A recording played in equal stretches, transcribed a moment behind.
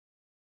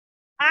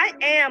I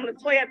am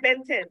Latoya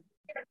Benton.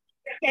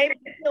 Came to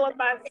kill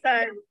my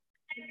son.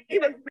 He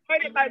was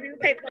murdered by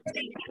newspaper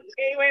police on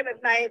January the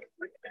 9th,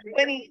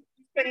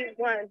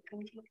 2021.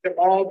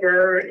 Jamal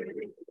Byrd,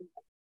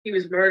 he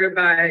was murdered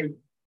by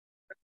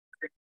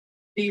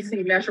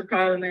DC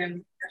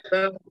Metropolitan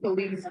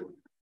Police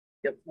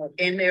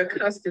in their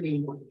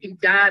custody. He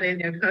died in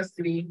their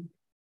custody,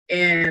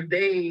 and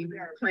they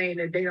claim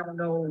that they don't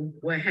know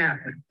what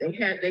happened. They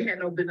had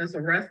no business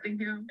arresting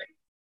him.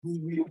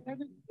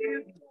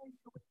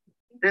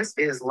 This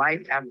is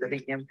Life After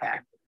the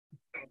Impact,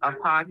 a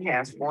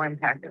podcast for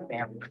impacted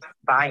families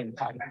by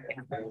impacted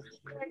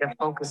families that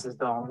focuses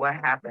on what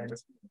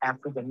happens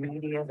after the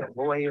media, the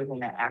lawyers,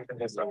 and the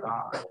activists are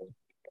gone.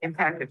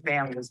 Impacted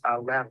families are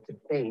left to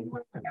face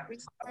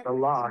the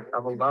loss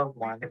of a loved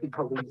one to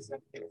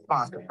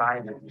police-sponsored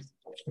violence.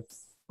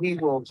 We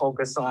will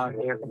focus on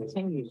their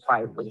continued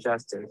fight for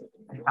justice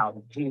and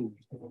how you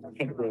can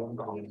get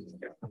involved.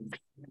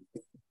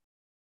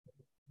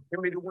 Give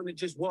me the one that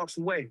just walks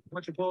away.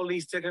 Bunch of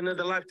police take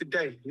another life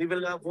today.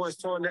 Leaving loved ones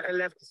torn, nothing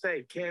left to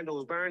say.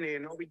 Candles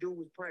burning, all we do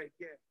is pray.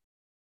 Yeah.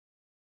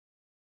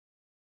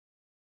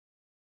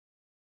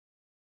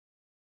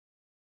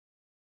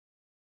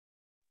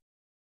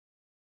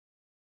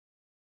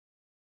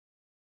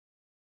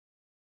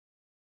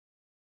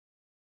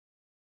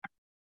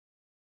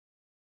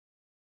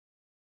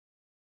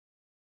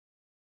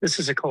 This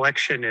is a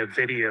collection of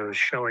videos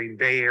showing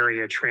Bay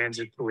Area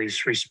Transit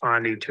Police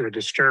responding to a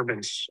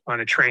disturbance on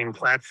a train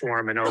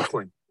platform in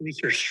Oakland.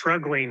 Police are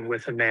struggling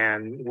with a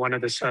man, one of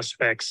the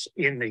suspects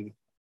in the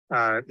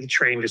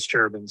train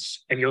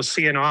disturbance. And you'll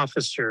see an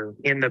officer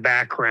in the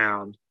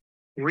background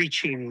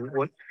reaching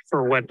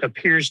for what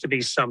appears to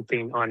be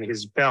something on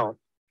his belt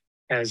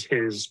as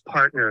his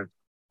partner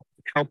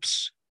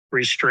helps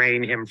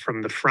restrain him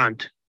from the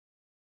front.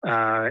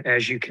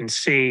 As you can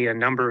see, a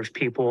number of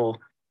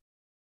people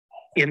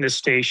in the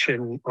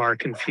station are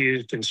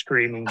confused and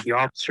screaming. The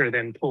officer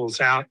then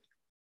pulls out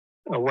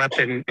a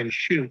weapon and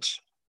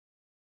shoots.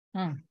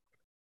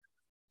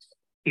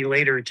 He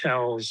later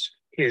tells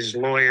his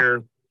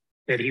lawyer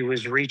that he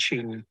was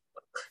reaching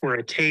for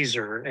a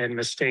taser and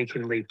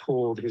mistakenly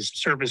pulled his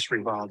service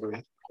revolver,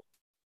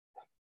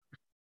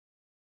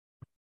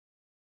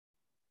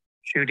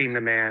 shooting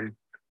the man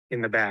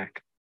in the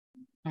back.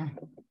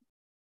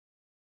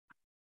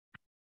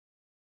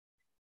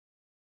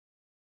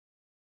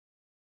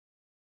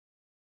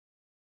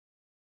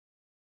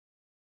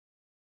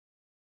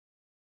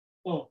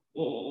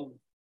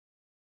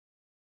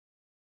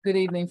 Good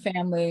evening,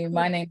 family.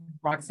 My name is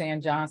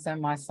Roxanne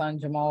Johnson. My son,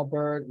 Jamal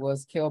Byrd,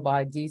 was killed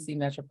by DC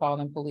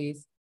Metropolitan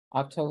Police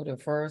October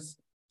 1st,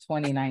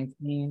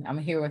 2019. I'm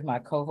here with my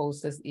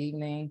co-host this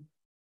evening.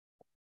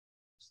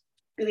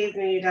 Good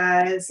evening, you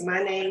guys.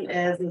 My name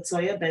is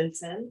Latoya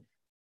Benton.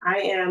 I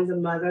am the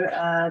mother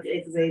of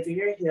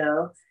Xavier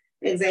Hill.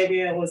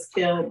 Xavier was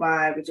killed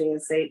by Virginia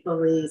State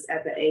Police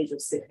at the age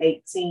of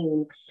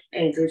 18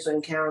 in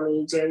Richland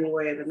County,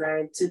 January the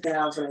 9th,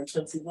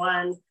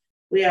 2021.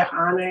 We are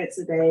honored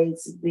today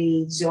to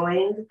be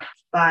joined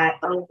by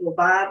Uncle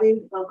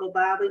Bobby. Uncle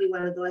Bobby, you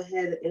want to go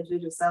ahead and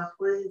introduce yourself,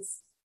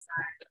 please?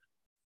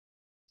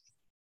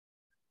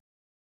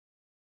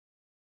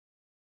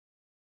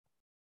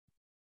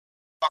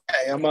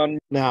 Okay, I'm on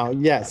now.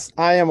 Yes,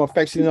 I am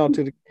affectionately known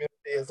to the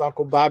community as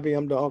Uncle Bobby.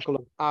 I'm the uncle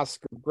of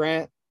Oscar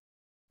Grant.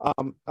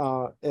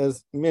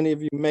 As many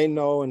of you may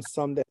know, and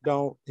some that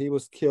don't, he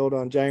was killed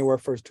on January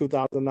 1st,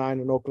 2009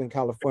 in Oakland,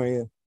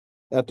 California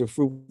at the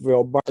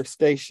Fruitvale BART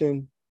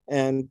station.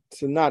 And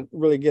to not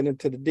really get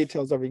into the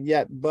details of it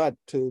yet, but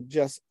to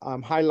just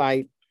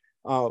highlight,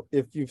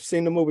 if you've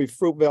seen the movie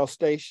Fruitvale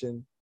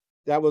Station,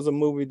 that was a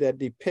movie that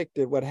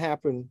depicted what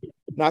happened,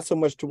 not so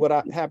much to what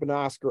happened to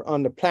Oscar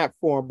on the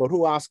platform, but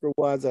who Oscar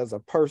was as a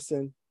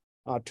person,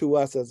 to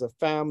us as a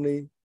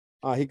family.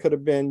 He could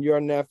have been your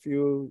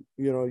nephew,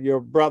 your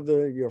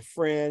brother, your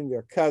friend,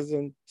 your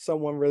cousin,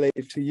 someone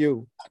related to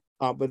you.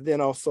 But then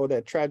also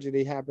that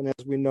tragedy happened,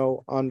 as we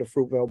know, on the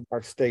Fruitvale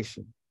BART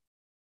station.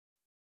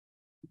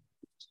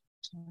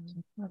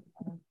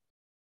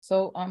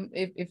 So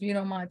if you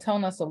don't mind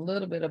telling us a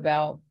little bit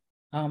about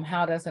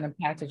how that's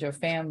impacted your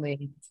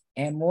family,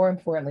 and more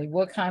importantly,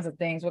 what kinds of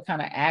things, what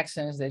kind of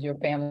actions that your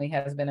family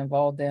has been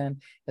involved in,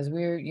 because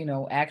we're,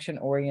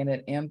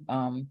 action-oriented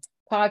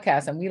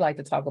podcast, and we like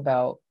to talk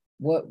about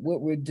what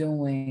we're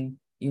doing,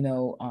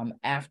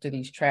 after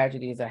these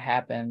tragedies that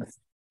happen.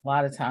 A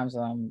lot of times,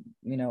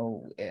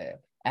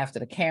 after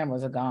the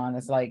cameras are gone,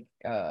 it's like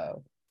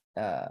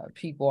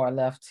people are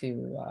left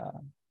to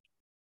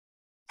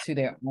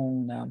their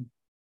own,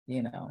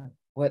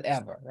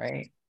 whatever,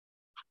 right?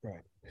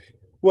 Right.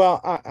 Well,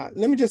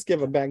 let me just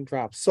give a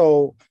backdrop.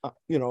 So,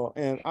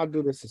 and I'll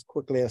do this as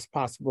quickly as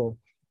possible.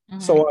 Mm-hmm.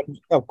 So,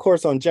 of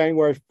course, on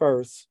January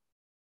 1st,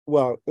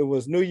 well, it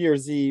was New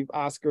Year's Eve.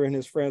 Oscar and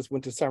his friends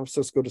went to San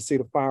Francisco to see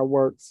the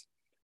fireworks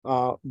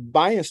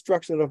by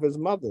instruction of his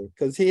mother,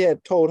 because he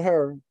had told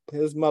her,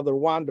 his mother,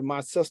 Wanda,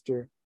 my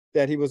sister,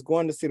 that he was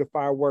going to see the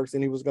fireworks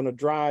and he was going to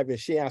drive, and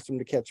she asked him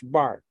to catch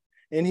BART.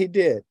 And he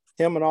did.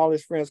 Him and all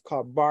his friends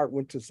called Bart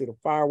went to see the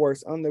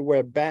fireworks. On their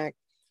way back,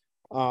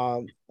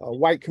 a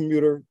white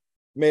commuter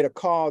made a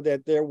call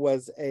that there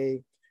was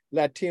a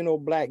Latino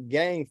black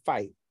gang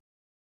fight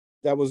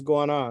that was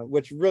going on,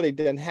 which really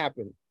didn't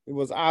happen. It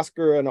was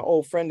Oscar and an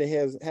old friend of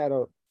his had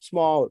a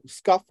small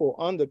scuffle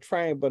on the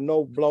train, but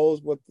no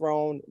blows were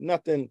thrown,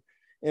 nothing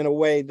in a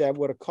way that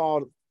would have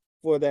called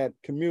for that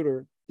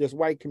commuter, this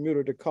white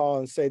commuter, to call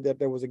and say that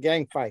there was a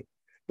gang fight.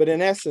 But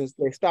in essence,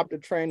 they stopped the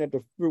train at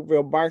the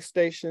Fruitville BART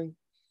station.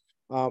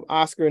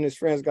 Oscar and his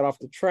friends got off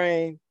the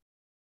train.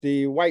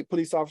 The white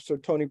police officer,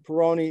 Tony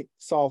Peroni,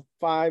 saw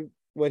five,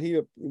 what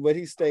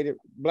he stated,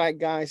 black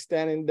guys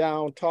standing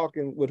down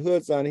talking with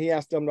hoods on. He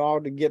asked them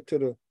all to get to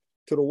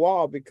the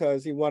wall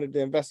because he wanted to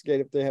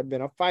investigate if there had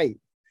been a fight.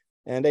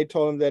 And they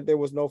told him that there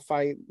was no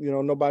fight,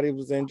 nobody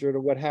was injured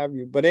or what have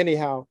you. But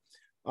anyhow,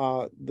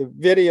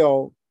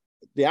 the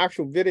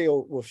actual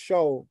video will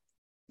show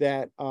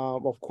that,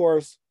 of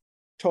course,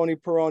 Tony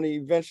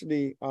Peroni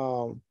eventually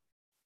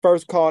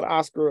first called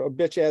Oscar a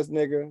bitch ass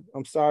nigger.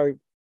 I'm sorry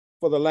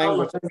for the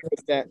language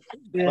that,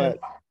 but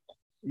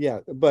yeah,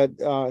 but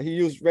he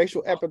used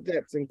racial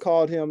epithets and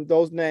called him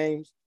those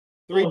names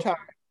 3 times.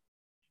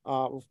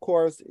 Of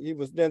course, he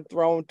was then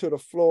thrown to the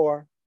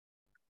floor.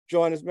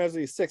 Join his measure,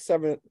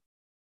 6'7"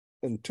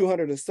 and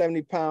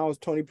 270 pounds.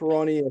 Tony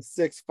Peroni is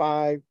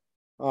 6'5",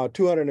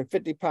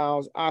 250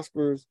 pounds.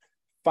 Oscar's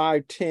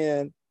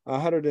 5'10",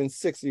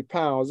 160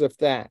 pounds, if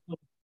that.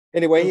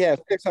 Anyway, he had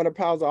 600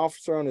 pounds of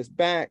officer on his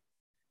back.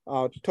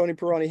 Tony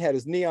Peroni had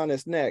his knee on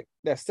his neck.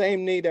 That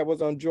same knee that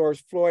was on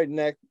George Floyd's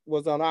neck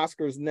was on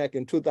Oscar's neck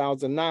in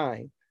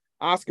 2009.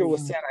 Oscar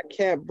was saying, I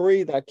can't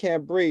breathe, I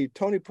can't breathe.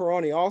 Tony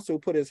Peroni also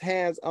put his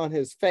hands on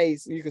his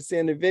face, you can see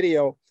in the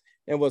video,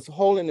 and was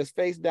holding his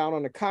face down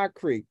on the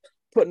concrete,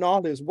 putting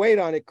all his weight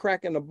on it,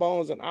 cracking the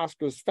bones in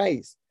Oscar's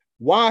face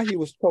while he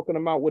was choking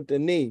him out with the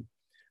knee.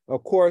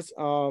 Of course,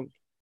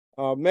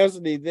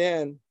 Mesley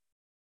then,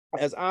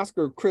 as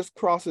Oscar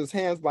crisscrossed his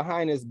hands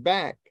behind his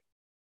back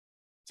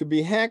to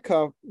be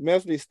handcuffed,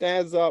 Mesley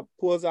stands up,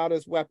 pulls out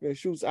his weapon,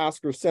 shoots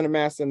Oscar center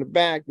mass in the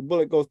back. The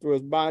bullet goes through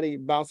his body,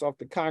 bounces off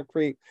the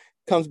concrete,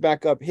 comes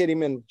back up, hit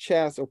him in the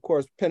chest, of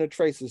course,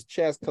 penetrates his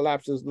chest,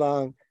 collapses his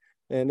lung,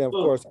 and then, of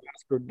course,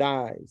 Oscar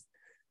dies.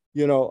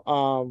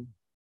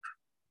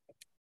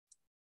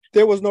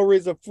 There was no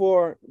reason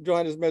for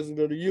Johannes Mesley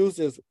to use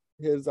his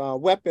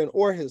weapon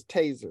or his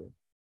taser.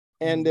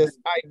 And this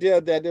idea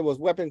that there was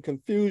weapon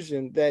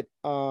confusion, that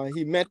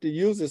he meant to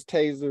use his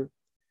taser.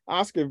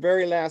 Oscar's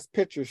very last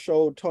picture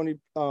showed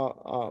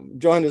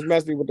Johannes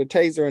Mesley with the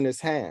taser in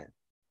his hand.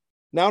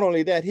 Not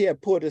only that, he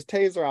had pulled his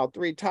taser out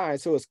 3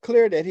 times, so it's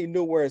clear that he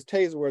knew where his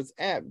taser was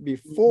at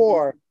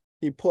before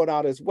he pulled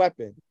out his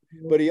weapon.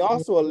 But he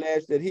also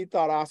alleged that he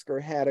thought Oscar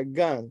had a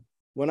gun.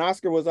 When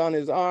Oscar was on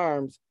his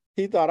arms,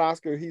 he thought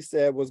Oscar, he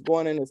said, was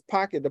going in his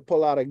pocket to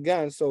pull out a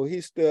gun, so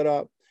he stood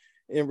up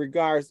in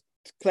regards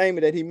to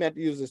claiming that he meant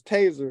to use his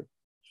taser,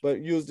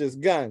 but used his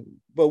gun.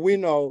 But we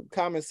know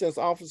common sense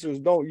officers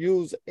don't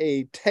use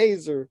a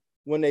taser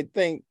when they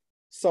think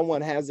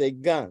someone has a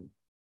gun.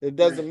 It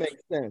doesn't make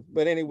sense.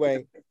 But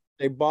anyway,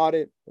 they bought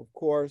it, of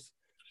course.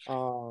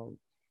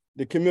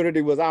 The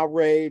community was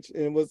outraged,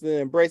 and it was the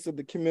embrace of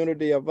the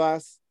community of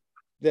us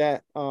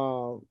that,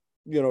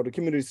 the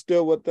community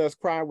stood with us,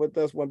 cried with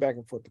us, went back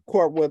and forth to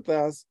court with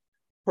us,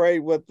 prayed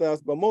with us,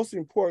 but most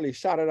importantly,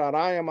 shouted out,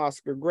 I am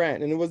Oscar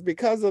Grant. And it was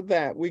because of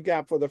that, we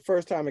got, for the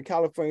first time in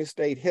California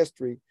state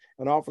history,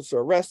 an officer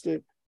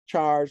arrested,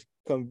 charged,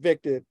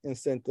 convicted, and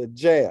sent to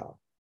jail.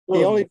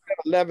 He only did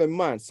 11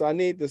 months. So I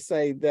need to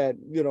say that,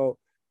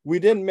 we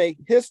didn't make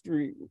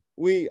history.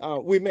 We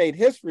made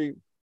history,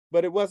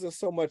 but it wasn't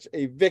so much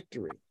a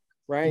victory,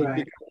 right?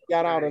 Because we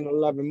got out in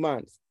 11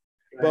 months.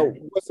 But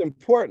what's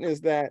important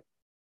is that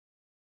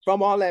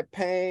from all that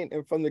pain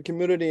and from the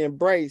community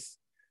embrace,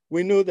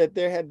 we knew that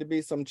there had to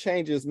be some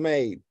changes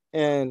made.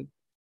 And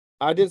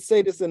I did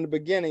say this in the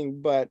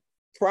beginning, but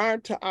prior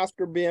to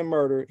Oscar being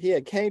murdered, he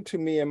had came to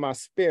me in my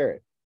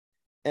spirit.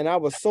 And I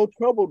was so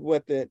troubled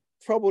with it,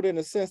 troubled in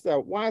the sense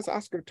that, why is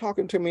Oscar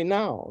talking to me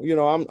now?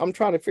 I'm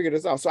trying to figure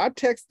this out. So I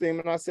texted him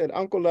and I said,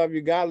 Uncle love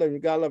you, God love you,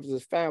 God loves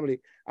his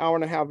family. Hour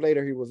and a half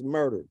later, he was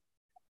murdered.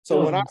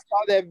 So when I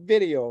saw that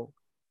video,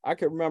 I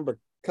could remember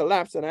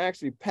collapsing. I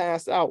actually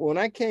passed out. When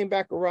I came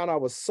back around, I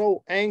was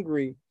so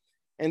angry.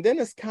 And then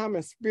this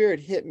common spirit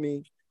hit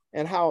me,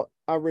 and how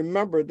I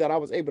remembered that I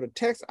was able to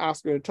text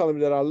Oscar and tell him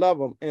that I love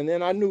him. And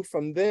then I knew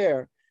from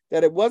there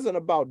that it wasn't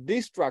about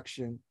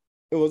destruction,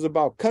 it was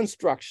about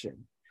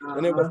construction.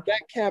 And it was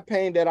that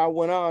campaign that I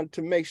went on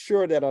to make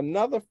sure that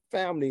another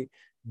family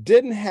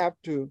didn't have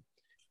to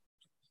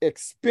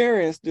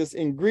experience this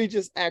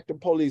egregious act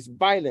of police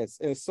violence.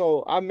 And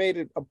so I made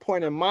it a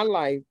point in my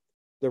life,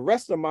 the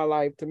rest of my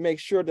life, to make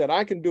sure that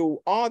I can do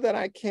all that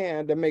I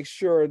can to make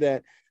sure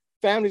that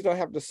families don't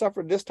have to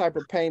suffer this type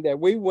of pain that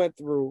we went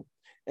through.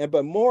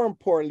 But more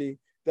importantly,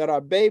 that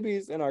our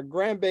babies and our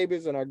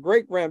grandbabies and our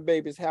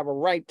great-grandbabies have a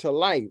right to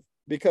life.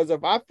 Because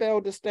if I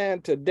fail to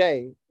stand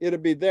today, it'll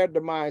be their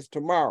demise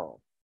tomorrow.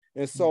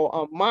 And so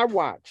on my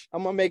watch,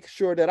 I'm gonna make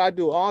sure that I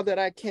do all that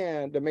I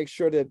can to make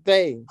sure that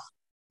they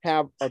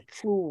have a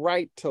true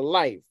right to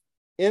life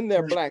in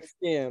their black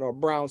skin or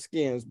brown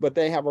skins, but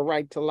they have a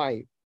right to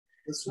life.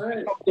 That's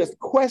right. So this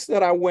quest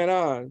that I went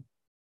on,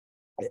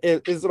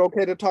 is it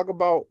okay to talk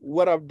about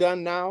what I've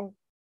done now?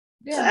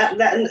 Yeah.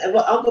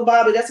 Well, Uncle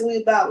Bobby, that's what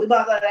we about. We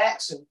about that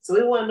action. So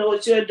we want to know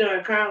what you're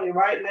doing currently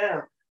right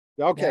now.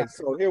 Okay,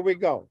 so here we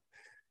go.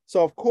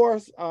 So of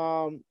course,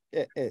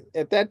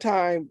 at that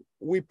time,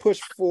 we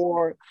pushed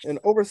for an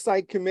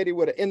oversight committee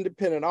with an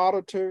independent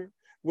auditor,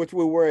 which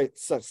we were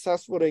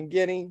successful in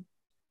getting.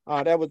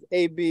 That was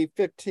AB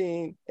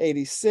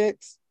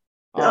 1586.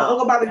 Now,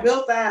 Uncle Bobby,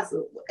 real fast.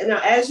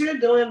 Now, as you're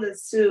doing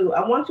this too,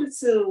 I want you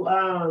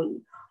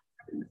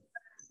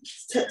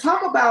to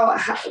talk about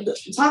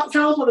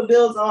tell us what the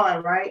bills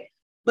are, right?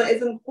 But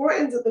it's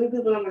important for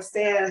people to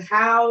understand,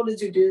 how did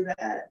you do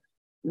that?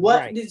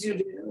 What did you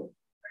do?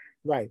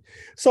 Right.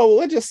 So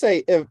let's just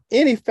say if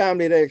any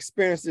family that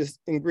experienced this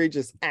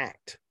egregious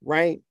act,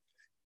 right?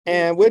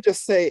 And we'll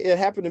just say it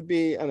happened to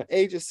be an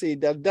agency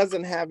that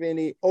doesn't have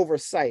any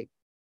oversight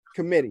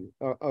committee,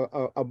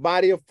 a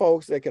body of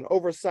folks that can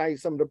oversight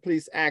some of the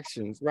police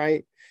actions,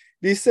 right?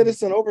 These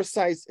citizen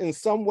oversights, in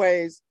some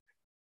ways,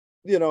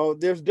 you know,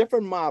 there's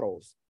different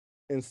models,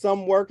 and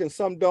some work and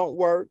some don't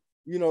work.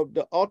 You know,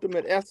 the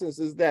ultimate essence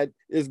is that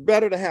it's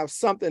better to have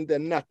something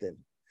than nothing.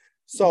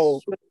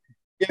 So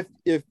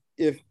if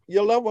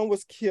your loved one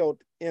was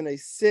killed in a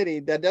city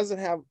that doesn't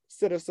have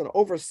citizen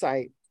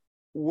oversight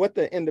with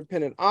the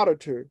independent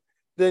auditor,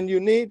 then you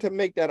need to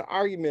make that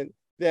argument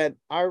that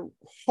I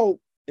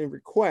hope and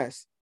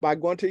request by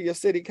going to your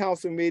city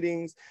council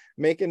meetings,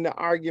 making the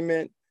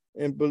argument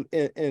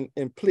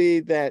and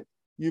plead that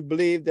you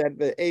believe that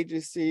the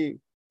agency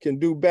can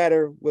do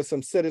better with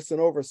some citizen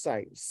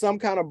oversight, some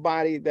kind of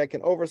body that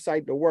can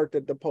oversight the work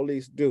that the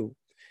police do.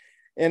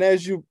 And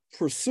as you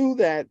pursue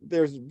that,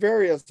 there's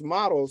various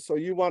models. So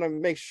you want to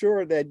make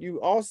sure that you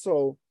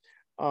also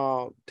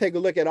take a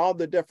look at all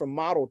the different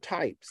model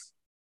types.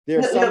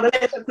 Let me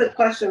ask a quick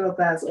question real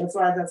fast, as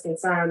far as that's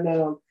concerned.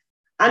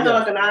 I know,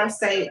 like in our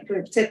state, in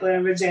particular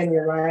in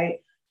Virginia,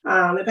 right?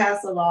 They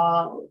passed a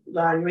law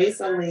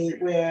recently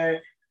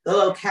where the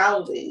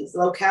localities,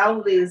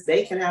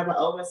 they can have an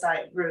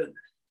oversight group.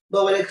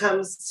 But when it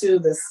comes to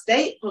the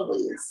state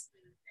police,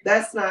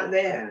 that's not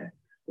there.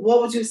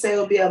 What would you say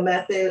would be a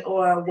method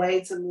or a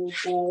way to move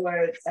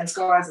forward as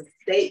far as the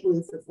state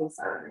police is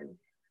concerned?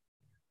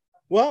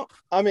 Well,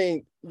 I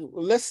mean,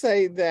 let's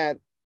say that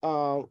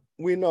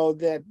we know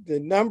that the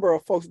number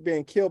of folks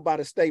being killed by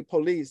the state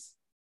police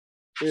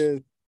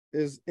is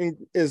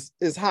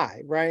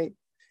high, right?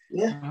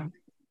 Yeah.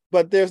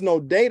 But there's no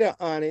data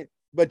on it,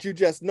 but you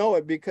just know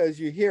it because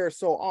you hear it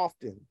so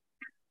often.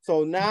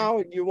 So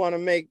now you want to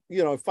make,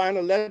 find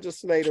a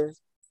legislator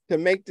to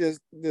make this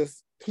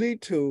plea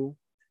to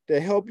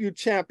help you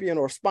champion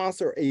or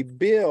sponsor a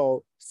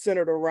bill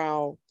centered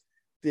around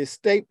the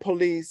state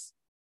police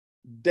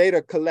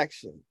data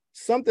collection,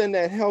 something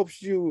that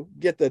helps you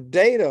get the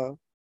data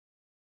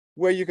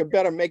where you can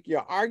better make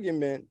your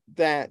argument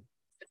that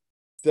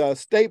the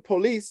state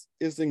police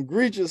is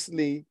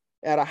egregiously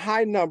at a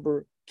high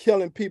number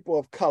killing people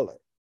of color.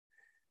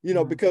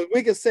 Because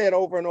we can say it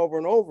over and over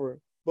and over,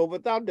 but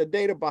without the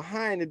data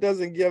behind, it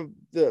doesn't give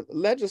the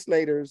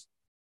legislators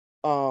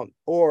or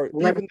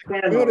even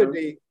the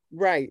community,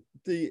 right,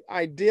 the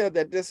idea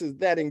that this is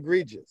that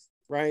egregious,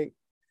 right?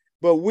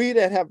 But we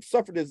that have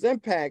suffered this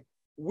impact,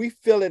 we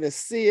feel it and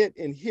see it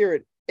and hear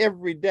it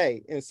every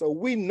day. And so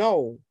we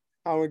know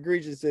how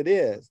egregious it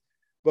is.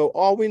 But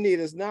all we need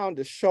is now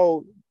to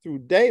show through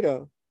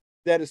data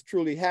that it's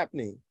truly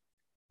happening.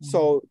 Mm-hmm.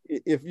 So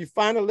if you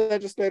find a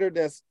legislator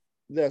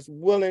that's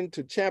willing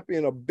to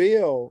champion a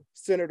bill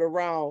centered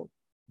around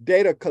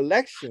data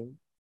collection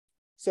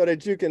so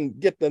that you can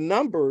get the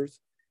numbers,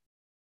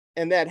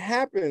 and that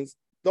happens,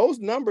 those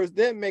numbers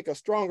then make a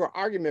stronger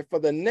argument for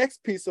the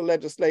next piece of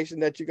legislation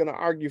that you're going to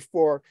argue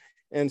for.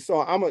 And so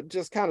I'm going to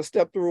just kind of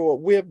step through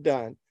what we've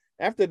done.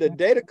 After the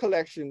data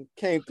collection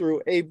came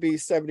through AB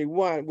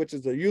 71, which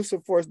is a use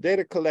of force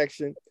data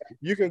collection,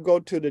 you can go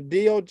to the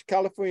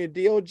California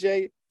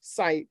DOJ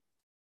site,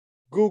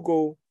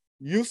 Google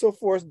use of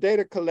force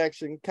data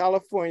collection,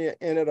 California,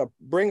 and it'll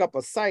bring up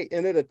a site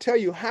and it'll tell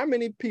you how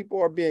many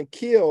people are being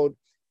killed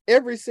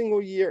every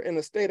single year in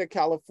the state of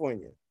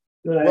California.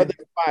 Right. Whether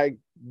it's by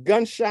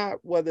gunshot,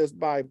 whether it's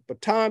by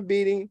baton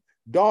beating,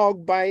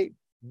 dog bite,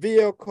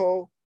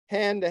 vehicle,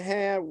 hand to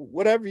hand,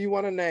 whatever you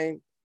want to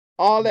name,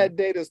 all that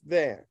data is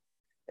there.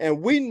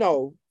 And we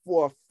know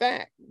for a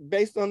fact,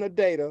 based on the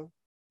data,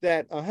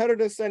 that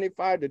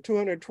 175 to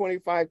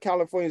 225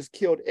 Californians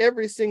killed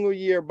every single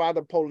year by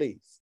the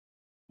police.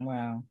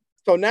 Wow.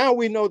 So now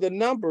we know the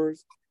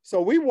numbers.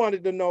 So we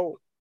wanted to know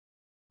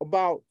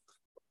about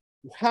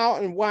how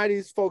and why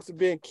these folks are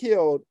being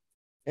killed.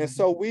 And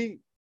so we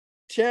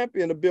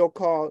championed a bill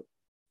called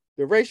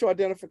the Racial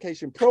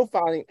Identification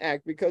Profiling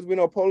Act, because we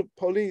know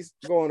police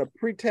go on a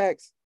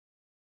pretext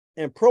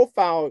and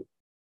profile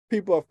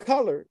people of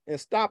color and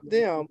stop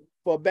them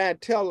for a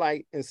bad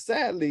taillight. And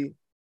sadly,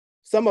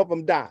 Some of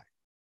them died,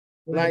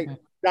 like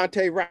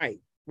Dante Wright,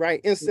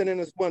 instant in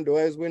his window,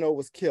 as we know,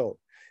 was killed.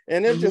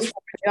 And then just so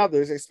many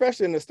others,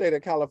 especially in the state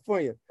of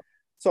California.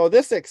 So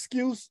this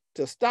excuse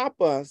to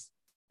stop us,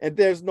 and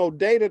there's no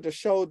data to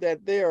show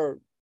that they're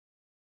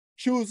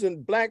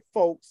choosing Black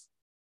folks,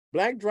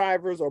 Black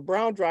drivers or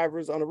brown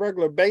drivers on a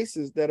regular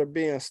basis that are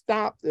being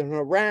stopped and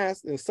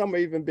harassed, and some are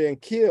even being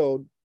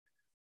killed,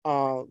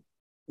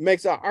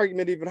 makes our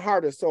argument even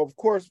harder. So of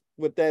course,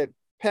 with that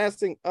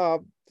passing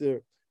of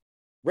the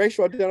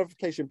Racial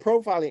Identification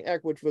Profiling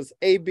Act, which was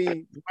AB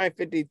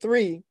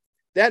 953,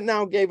 that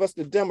now gave us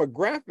the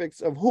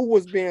demographics of who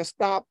was being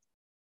stopped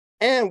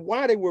and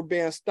why they were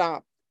being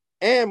stopped,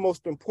 and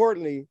most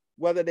importantly,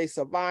 whether they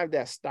survived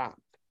that stop.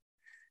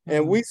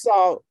 And we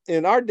saw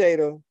in our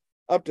data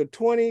up to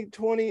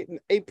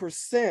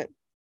 28%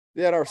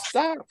 that are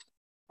stopped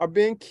are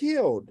being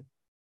killed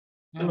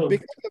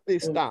because of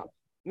these stops.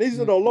 And these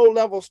are the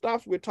low-level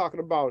stops we're talking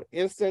about.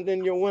 Instant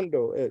in your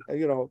window,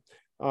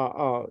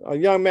 a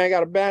young man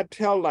got a bad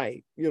tail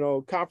light,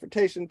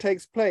 confrontation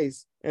takes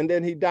place, and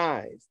then he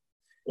dies.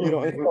 And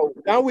so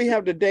now we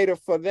have the data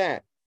for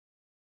that.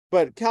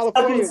 But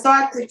California, from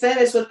start to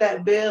finish with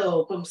that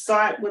bill,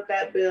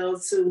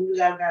 to you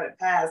guys got it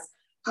passed,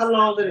 how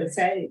long did it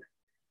take?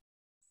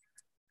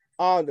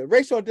 The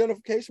Racial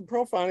Identification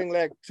Profiling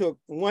Act took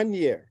 1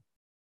 year.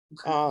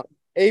 Okay.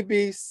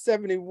 AB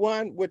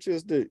 71, which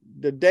is the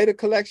data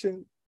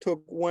collection,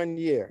 took 1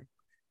 year.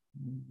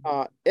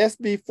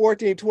 SB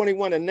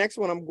 1421, the next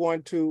one I'm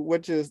going to,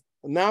 which is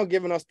now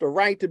giving us the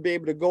right to be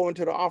able to go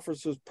into the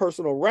officer's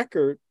personal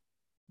record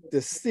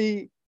to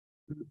see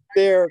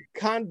their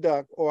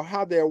conduct or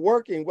how they're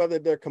working, whether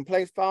there are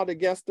complaints filed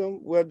against them.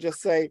 We'll just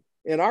say,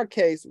 in our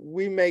case,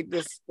 we made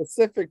this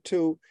specific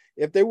to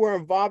if they were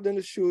involved in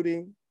the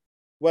shooting,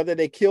 whether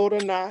they killed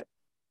or not,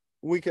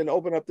 we can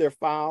open up their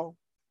file.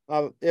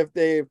 If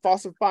they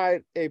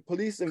falsified a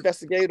police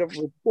investigative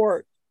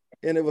report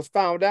and it was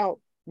found out,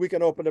 we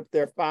can open up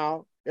their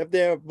file. If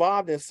they're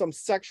involved in some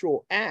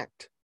sexual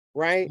act,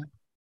 right,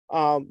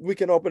 we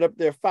can open up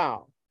their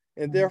file.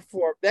 And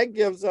therefore, that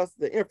gives us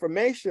the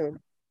information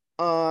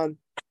on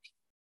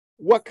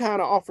what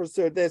kind of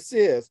officer this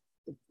is.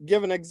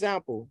 Give an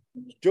example.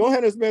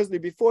 Johannes Mesley,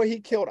 before he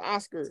killed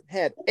Oscar,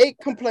 had 8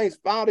 complaints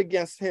filed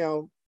against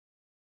him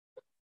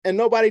and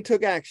nobody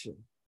took action.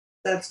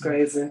 That's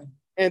crazy.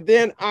 And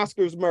then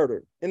Oscar's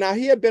murdered. And now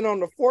he had been on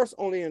the force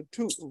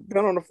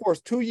been on the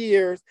force 2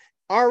 years,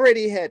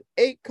 already had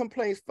 8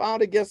 complaints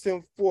filed against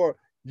him for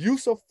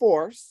use of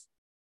force,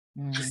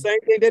 the same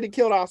thing that he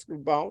killed Oscar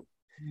about.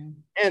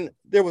 And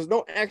there was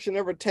no action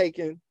ever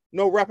taken,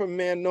 no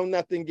reprimand, no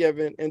nothing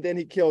given, and then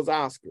he kills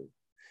Oscar.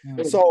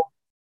 So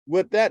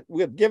with that,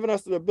 with giving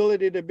us the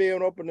ability to be able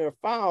to open their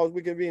files,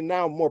 we can be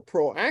now more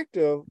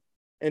proactive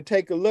and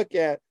take a look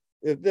at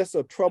if this is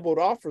a troubled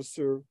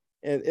officer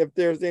and if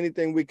there's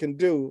anything we can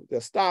do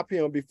to stop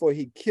him before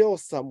he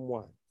kills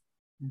someone.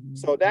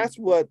 So that's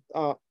what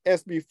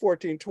SB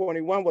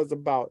 1421 was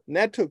about. And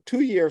that took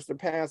 2 years to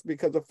pass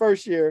because the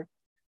first year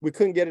we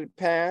couldn't get it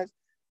passed,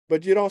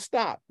 but you don't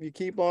stop. You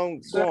keep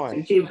on going.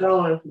 You keep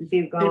going. You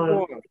keep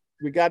going.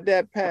 We got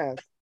that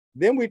passed.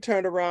 Then we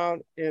turned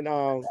around and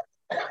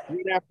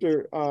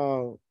after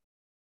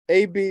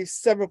AB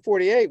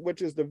 748,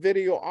 which is the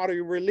video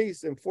audio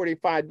release in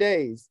 45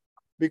 days.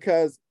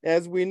 Because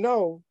as we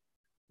know,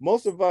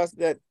 most of us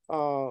that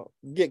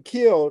get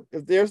killed,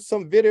 if there's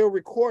some video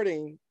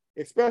recording,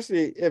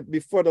 especially if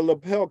before the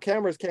lapel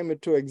cameras came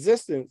into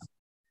existence,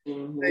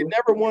 they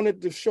never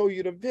wanted to show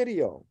you the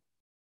video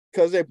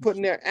because they're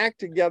putting their act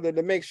together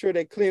to make sure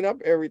they clean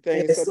up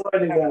everything. So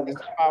they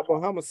have a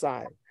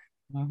homicide.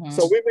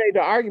 So we made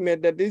the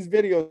argument that these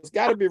videos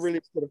got to be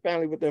released to the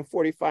family within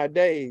 45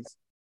 days.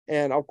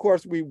 And of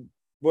course, we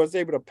was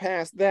able to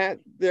pass that.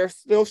 There's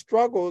still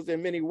struggles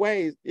in many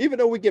ways. Even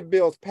though we get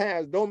bills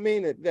passed, don't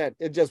mean that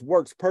it just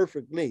works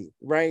perfectly,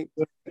 right?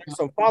 There's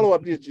some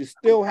follow-up that you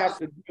still have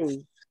to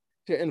do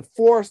to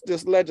enforce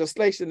this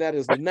legislation that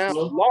is now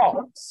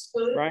law,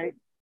 right?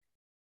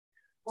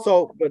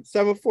 So, but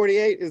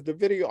 748 is the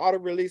video auto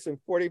release in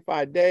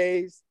 45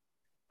 days.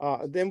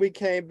 Then we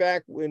came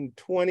back in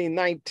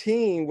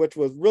 2019, which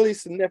was really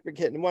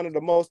significant, and one of the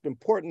most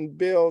important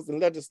bills and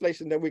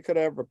legislation that we could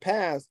have ever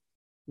passed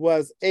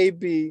was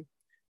AB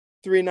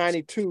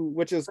 392,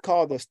 which is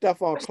called the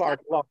Stephon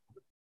Clark Law.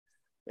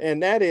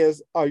 And that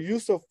is a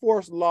use of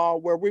force law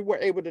where we were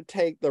able to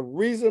take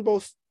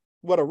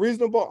what a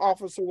reasonable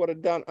officer would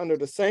have done under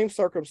the same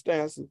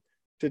circumstances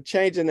to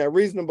changing that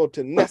reasonable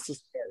to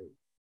necessary,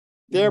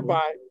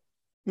 thereby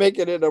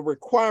making it a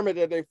requirement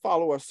that they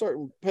follow a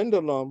certain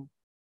pendulum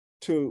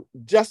to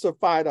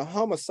justify the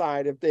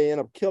homicide if they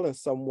end up killing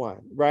someone,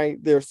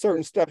 right? There are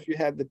certain steps you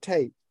had to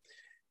take.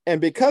 And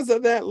because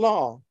of that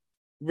law,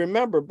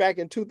 remember back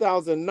in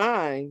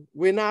 2009,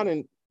 we're not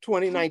in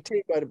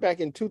 2019, but back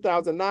in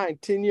 2009,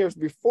 10 years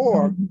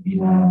before,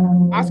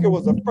 Oscar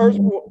was the first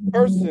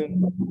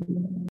person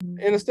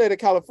in the state of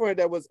California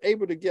that was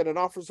able to get an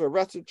officer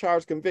arrested,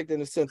 charged, convicted,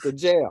 and sent to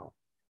jail.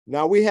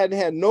 Now, we hadn't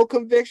had no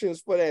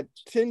convictions for that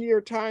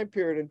 10-year time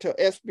period until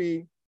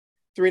SB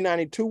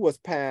 392 was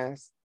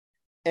passed,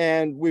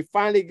 and we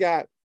finally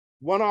got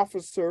one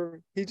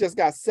officer. He just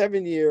got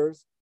 7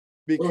 years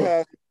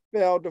because he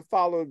failed to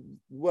follow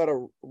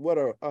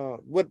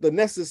what the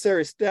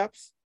necessary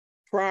steps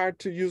prior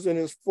to using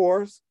his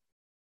force.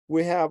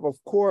 We have, of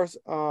course,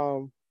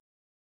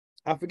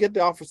 I forget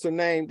the officer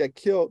name that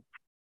killed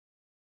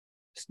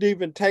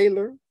Stephen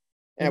Taylor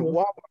at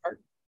Walmart.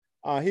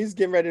 He's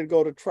getting ready to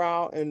go to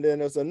trial. And then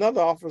there's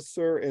another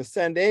officer in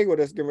San Diego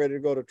that's getting ready to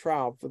go to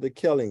trial for the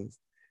killings.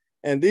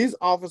 And these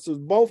officers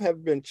both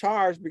have been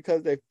charged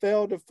because they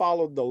failed to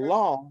follow the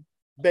law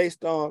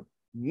based on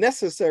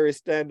necessary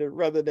standard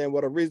rather than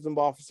what a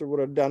reasonable officer would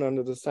have done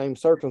under the same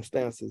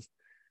circumstances.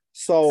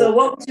 So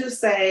what would you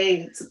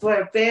say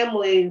for a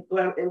family, for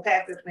an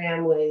impacted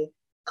family?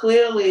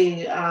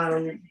 Clearly,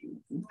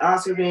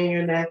 Oscar being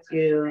your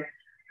nephew,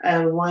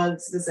 and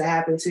once this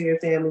happened to your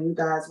family, you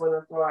guys went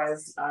as far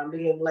as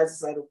being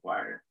legislative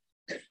part.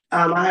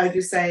 I heard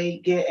you say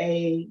get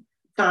a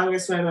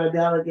congressman or a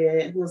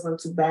delegate who is going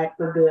to back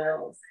the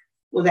bills.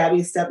 Would that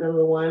be step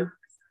number one?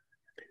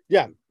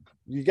 Yeah,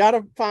 you got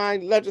to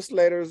find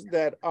legislators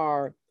that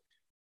are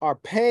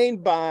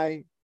pained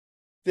by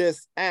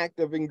this act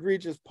of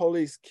egregious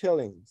police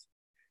killings.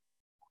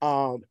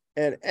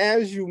 And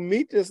as you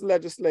meet this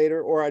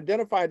legislator or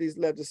identify these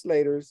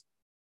legislators,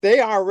 they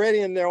already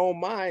in their own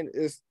mind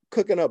is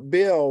cooking up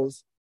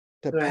bills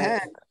to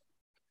pass.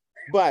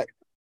 But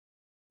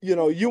you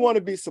know, you want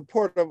to be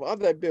supportive of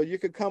that bill. You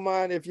could come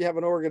on if you have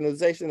an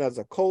organization as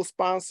a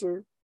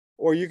co-sponsor,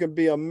 or you can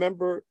be a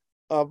member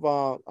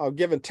of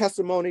giving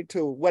testimony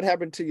to what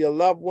happened to your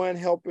loved one,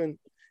 helping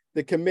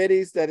the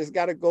committees that it's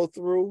got to go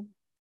through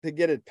to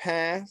get it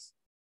passed.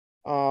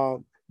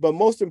 But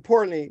most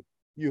importantly,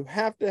 you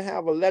have to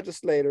have a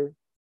legislator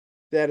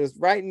that is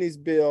writing these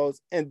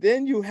bills, and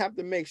then you have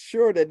to make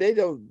sure that they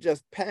don't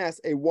just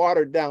pass a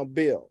watered down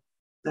bill.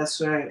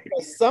 That's right.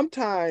 Because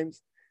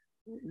sometimes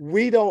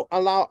we don't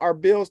allow our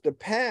bills to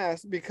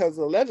pass because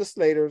the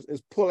legislators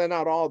is pulling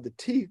out all the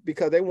teeth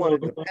because they want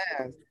it to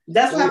pass.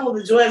 That's what happened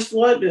with the George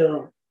Floyd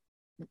bill.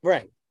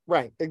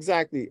 Right,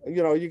 exactly.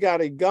 You know, you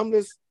got a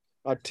gumless,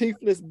 a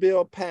teethless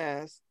bill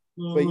passed,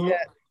 but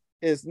yet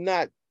it's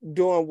not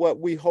doing what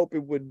we hope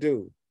it would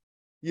do.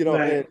 You know,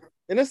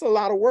 and it's a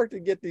lot of work to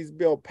get these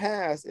bills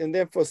passed. And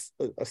then for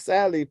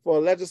sadly, for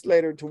a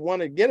legislator to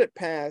want to get it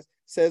passed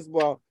says,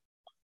 well,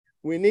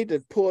 we need to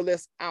pull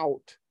this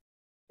out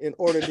in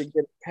order to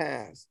get it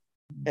passed.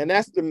 And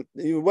that's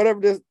whatever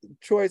this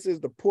choice is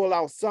to pull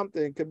out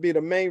something could be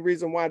the main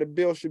reason why the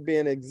bill should be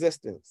in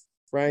existence,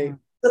 right?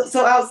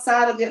 So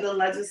outside of getting a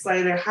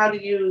legislator, how do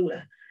you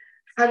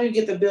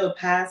get the bill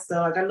passed? So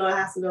like I know it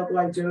has to go through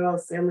like General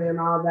Assembly and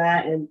all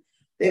that, and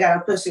they got to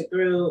push it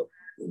through.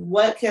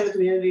 What can the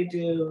community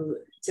do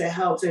to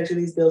help to ensure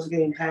these bills are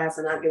getting passed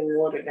and not getting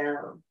watered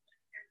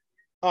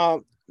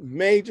down?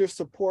 Major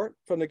support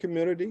from the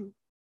community.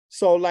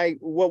 So like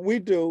what we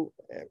do,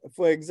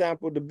 for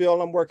example, the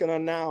bill I'm working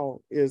on now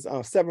is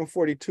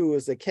 742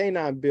 is a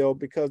canine bill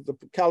because the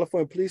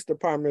California Police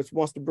Department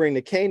wants to bring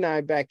the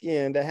canine back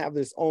in to have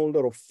this own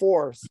little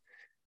force.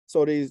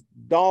 So these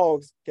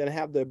dogs can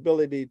have the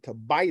ability to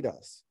bite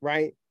us,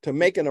 right? To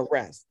make an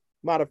arrest.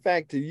 Matter of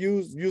fact, to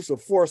use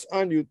of force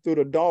on you through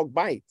the dog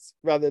bites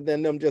rather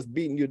than them just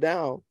beating you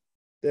down.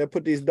 They'll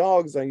put these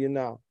dogs on you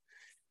now.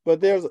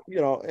 But there's, you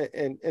know,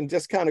 and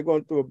just kind of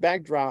going through a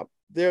backdrop,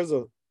 there's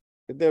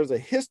a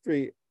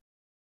history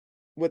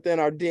within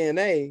our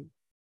DNA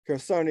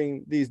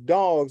concerning these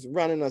dogs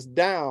running us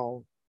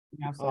down.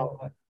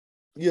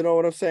 You know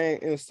what I'm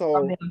saying? And so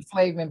from the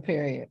enslavement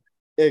period.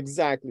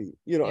 Exactly.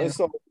 You know, and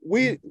so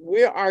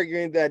we're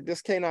arguing that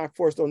this canine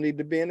force don't need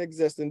to be in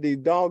existence. These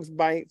dogs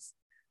bites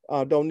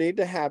don't need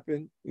to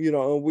happen, you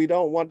know, and we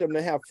don't want them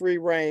to have free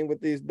reign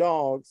with these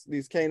dogs,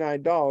 these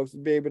canine dogs, to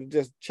be able to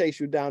just chase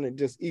you down and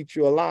just eat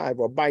you alive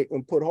or bite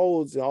and put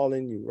holes all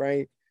in you,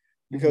 right?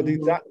 Because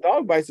these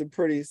dog bites are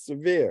pretty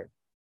severe.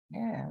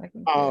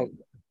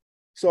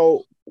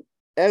 So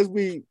as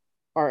we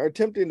are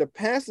attempting to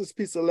pass this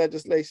piece of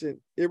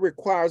legislation, it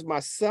requires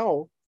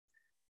myself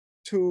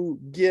to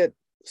get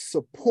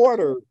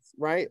supporters,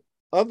 right?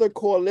 Other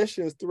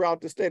coalitions throughout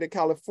the state of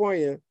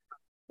California,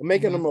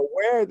 making them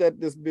aware that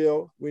this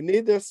bill, we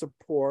need their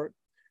support.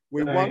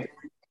 We want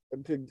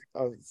to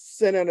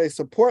send in a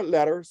support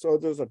letter. So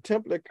there's a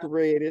template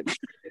created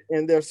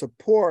in their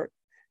support.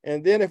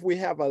 And then if we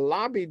have a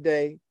lobby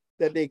day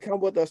that they come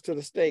with us to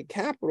the state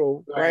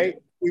capitol, right?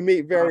 We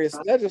meet various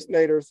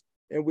legislators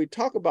and we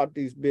talk about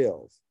these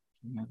bills.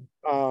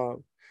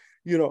 You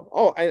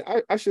know,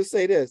 I should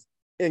say this,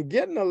 in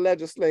getting a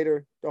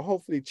legislator to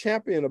hopefully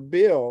champion a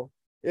bill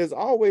is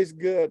always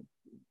good.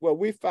 What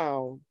we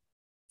found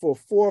for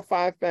 4 or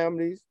 5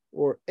 families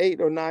or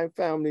 8 or 9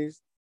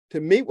 families to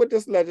meet with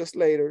this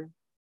legislator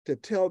to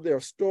tell their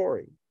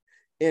story.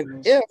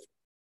 And if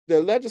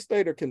the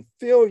legislator can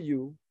feel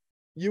you,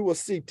 you will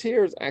see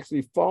tears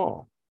actually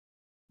fall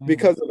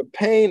because of the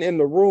pain in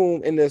the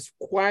room in this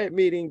quiet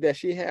meeting that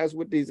she has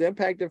with these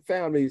impacted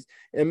families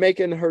and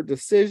making her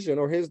decision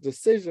or his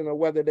decision of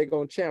whether they're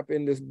going to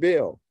champion this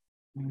bill.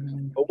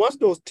 But once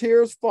those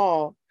tears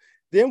fall,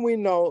 then we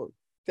know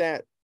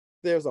that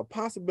there's a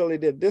possibility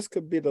that this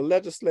could be the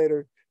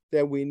legislator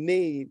that we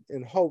need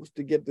in hopes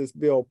to get this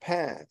bill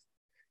passed.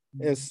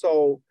 And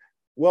so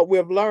what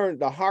we've learned,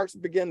 the hearts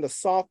begin to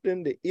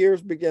soften, the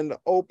ears begin to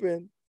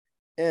open,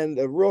 and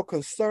the real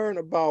concern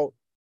about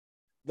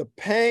the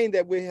pain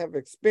that we have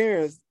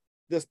experienced,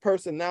 this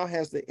person now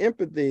has the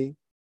empathy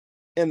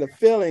and the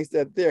feelings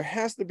that there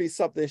has to be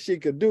something she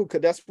could do,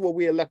 because that's what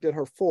we elected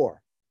her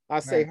for. I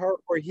say her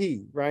or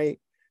he, right?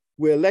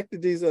 We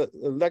elected these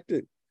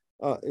elected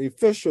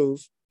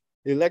officials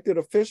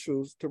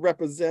to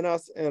represent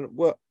us and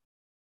what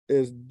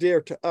is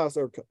dear to us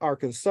or our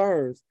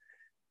concerns,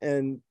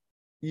 and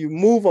you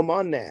move them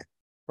on that,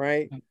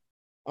 right?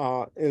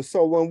 And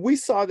so when we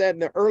saw that in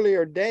the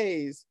earlier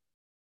days,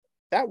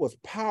 that was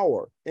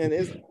power. And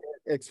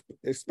it's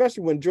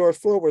especially when George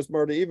Floyd was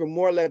murdered, even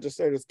more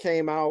legislators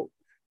came out,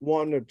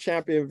 wanting to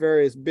champion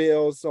various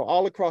bills. So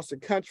all across the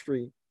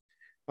country,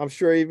 I'm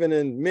sure even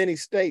in many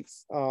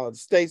states,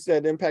 states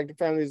that impacted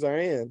families are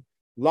in,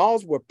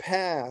 laws were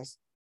passed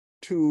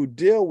to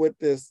deal with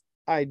this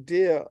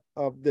idea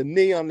of the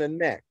knee on the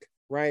neck,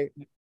 right?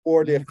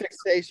 Or the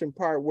fixation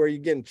part where you're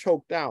getting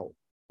choked out.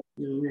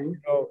 You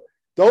know,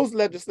 those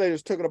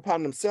legislators took it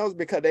upon themselves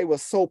because they were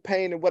so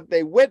pained in what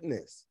they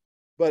witnessed.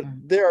 But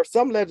there are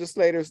some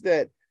legislators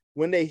that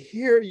when they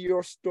hear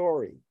your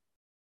story,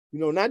 you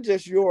know, not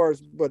just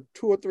yours, but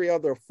 2 or 3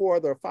 other, 4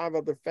 other, 5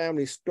 other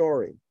family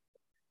story,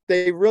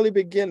 they really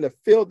begin to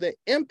feel the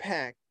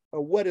impact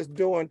of what it's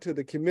doing to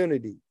the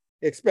community,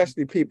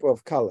 especially people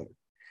of color.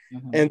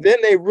 And then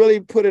they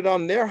really put it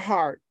on their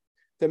heart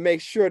to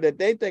make sure that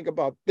they think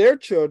about their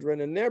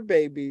children and their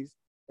babies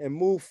and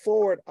move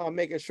forward on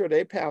making sure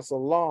they pass a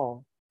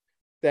law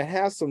that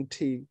has some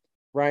teeth,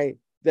 right?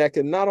 That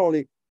can not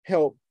only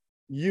help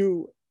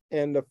you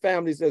and the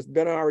families that's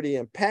been already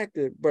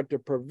impacted, but to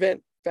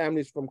prevent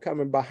families from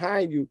coming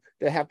behind you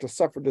that have to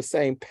suffer the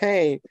same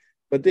pain.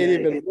 But then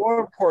even more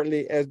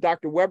importantly, as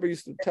Dr. Weber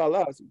used to tell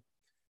us,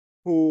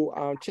 who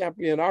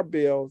championed our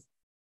bills,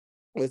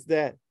 was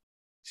that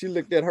she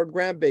looked at her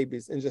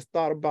grandbabies and just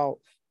thought about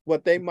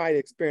what they might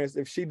experience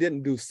if she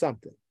didn't do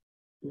something.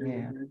 You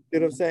know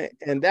what I'm saying?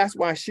 And that's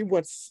why she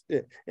wants,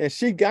 and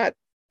she got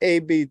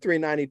AB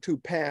 392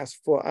 passed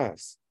for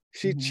us.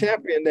 She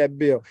championed that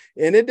bill.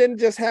 And it didn't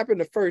just happen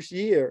the first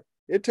year.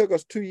 It took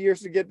us 2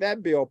 years to get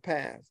that bill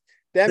passed.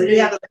 That so you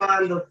have to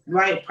find the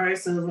right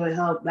person who's going to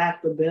help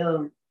back the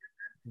bill.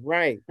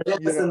 Right. That's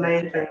the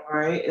main thing,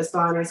 right? It's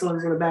finding someone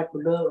who's going to back the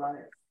bill,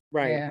 right?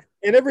 Right. Yeah.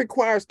 And it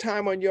requires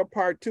time on your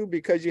part too,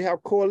 because you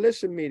have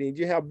coalition meetings,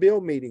 you have bill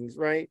meetings,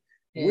 right?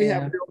 Yeah. We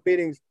have bill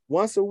meetings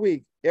once a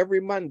week, every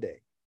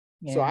Monday.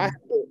 Yeah. So I have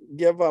to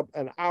give up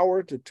an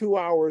hour to 2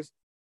 hours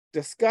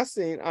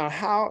discussing on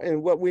how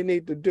and what we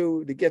need to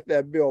do to get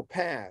that bill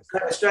passed.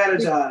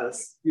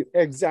 Strategize.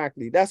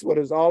 Exactly. That's what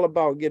it's all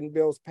about, getting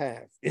bills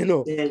passed. You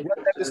know, what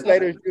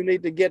legislators you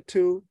need to get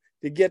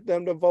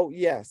them to vote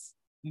yes.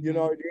 You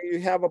know, you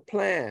have a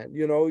plan,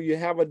 you know, you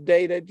have a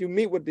day that you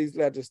meet with these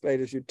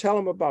legislators, you tell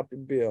them about the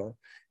bill,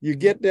 you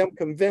get them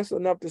convinced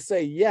enough to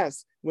say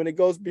yes when it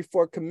goes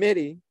before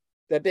committee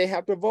that they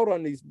have to vote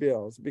on these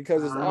bills,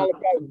 because it's all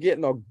about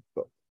getting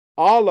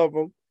all of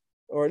them,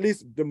 or at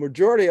least the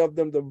majority of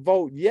them, to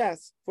vote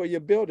yes for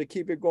your bill to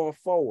keep it going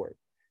forward.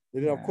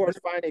 And then, of course,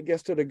 finally it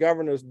gets to the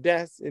governor's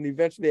desk, and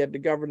eventually at the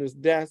governor's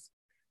desk,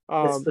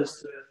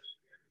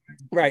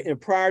 right, and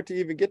prior to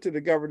even get to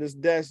the governor's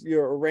desk,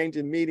 you're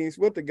arranging meetings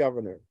with the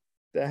governor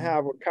to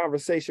have a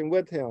conversation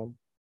with him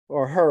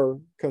or her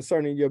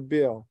concerning your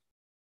bill.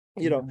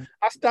 You know,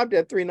 I stopped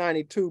at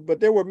 392, but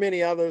there were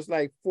many others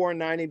like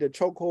 490, the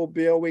chokehold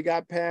bill we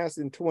got passed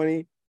in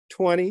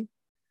 2020.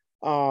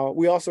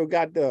 We also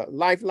got the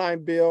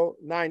Lifeline bill,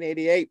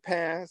 988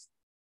 passed.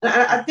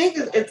 I think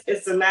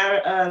it's a matter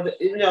of,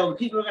 you know,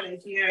 people are going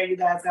to hear you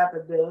guys got the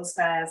bills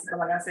passed. But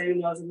like I said, you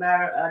know, it's a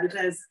matter of,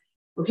 because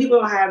when people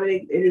don't have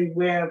any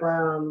way of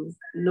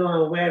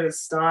knowing where to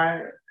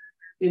start,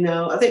 you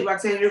know, I think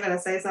Roxanne, you're going to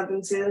say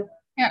something too.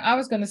 Yeah, I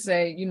was going to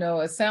say, you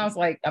know, it sounds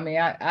like, I mean,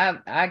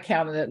 I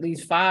counted at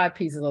least 5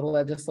 pieces of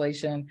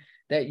legislation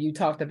that you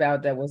talked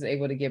about that was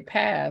able to get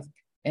passed,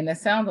 and it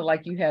sounded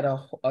like you had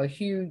a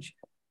huge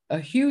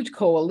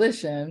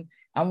coalition.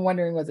 I'm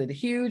wondering, was it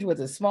huge? Was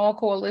it a small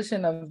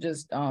coalition of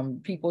just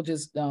people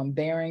just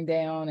bearing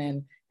down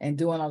and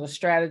doing all the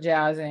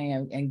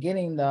strategizing and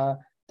getting the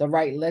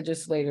right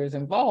legislators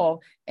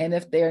involved? And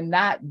if they're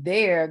not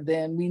there,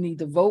 then we need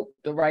to vote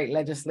the right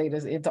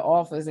legislators into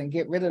office and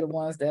get rid of the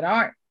ones that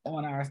aren't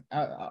on our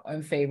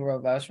in favor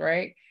of us,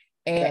 right?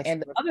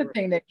 And the other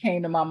thing that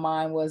came to my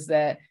mind was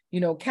that, you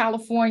know,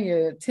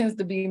 California tends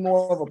to be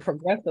more of a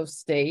progressive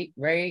state,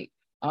 right?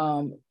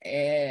 And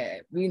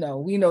we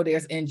know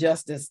there's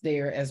injustice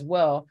there as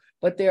well,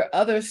 but there are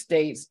other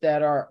states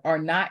that are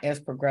not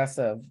as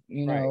progressive,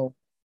 you know. Right.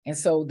 And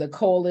so the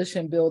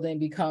coalition building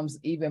becomes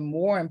even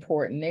more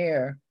important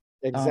there.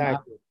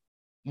 Exactly.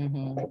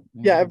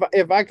 Yeah,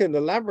 if I can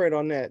elaborate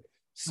on that.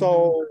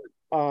 So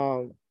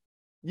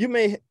you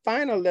may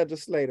find a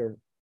legislator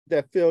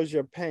that feels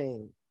your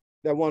pain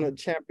that want to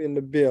champion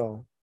the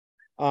bill.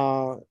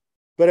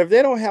 But if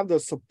they don't have the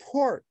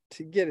support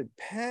to get it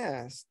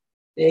passed,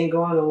 they ain't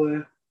going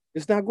nowhere.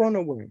 It's not going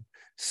nowhere.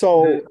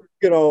 So,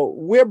 you know,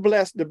 we're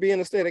blessed to be in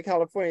the state of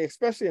California,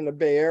 especially in the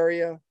Bay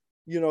Area.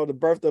 You know, the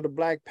birth of the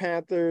Black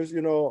Panthers,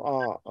 you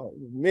know,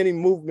 many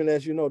movement,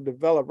 as you know,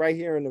 developed right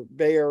here in the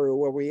Bay Area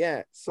where we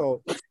at.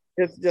 So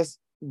it's just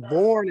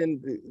born in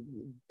the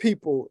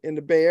people in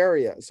the Bay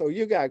Area. So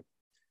you got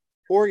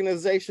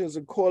organizations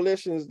and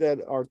coalitions that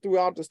are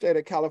throughout the state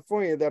of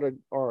California that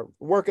are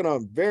working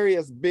on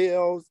various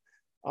bills,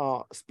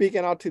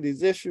 speaking out to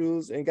these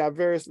issues, and got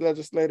various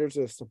legislators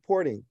that are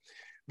supporting.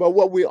 But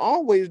what we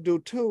always do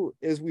too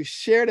is we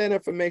share that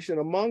information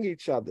among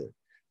each other.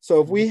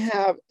 So if we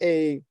have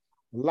a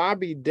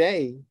lobby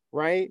day,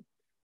 right,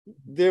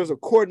 there's a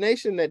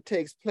coordination that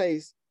takes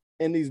place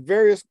in these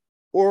various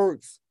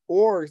orgs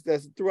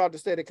that's throughout the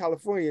state of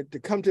California to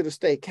come to the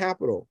state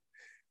capitol.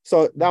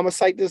 So I'm gonna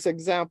cite this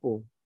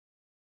example.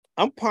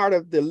 I'm part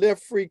of the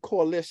Live Free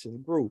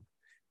Coalition group.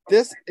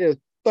 This is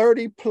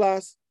 30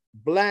 plus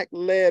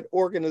Black-led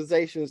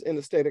organizations in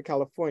the state of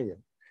California.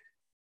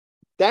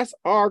 That's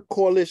our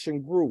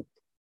coalition group.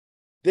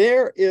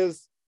 There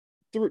is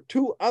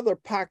two other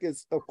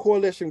pockets of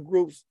coalition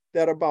groups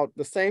that are about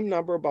the same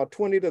number, about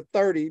 20 to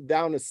 30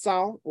 down the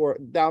south or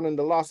down in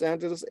the Los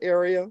Angeles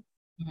area.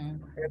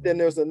 And then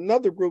there's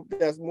another group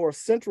that's more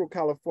central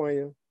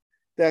California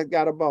that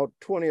got about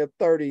 20 or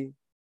 30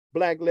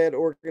 Black-led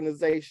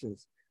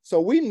organizations.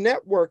 So we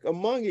network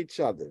among each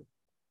other.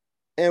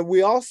 And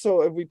we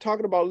also, if we're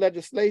talking about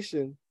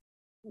legislation,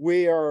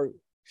 we are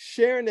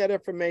sharing that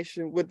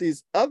information with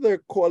these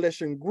other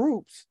coalition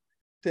groups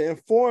to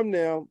inform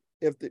them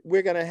if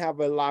we're going to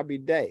have a lobby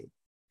day.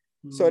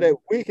 So that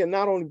we can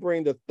not only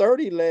bring the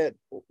 30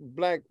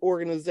 Black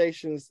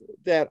organizations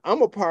that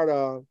I'm a part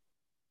of,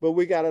 but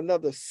we got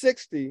another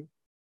 60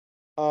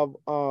 of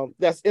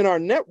that's in our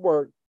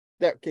network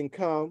that can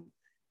come.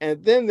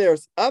 And then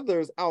there's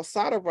others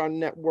outside of our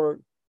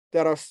network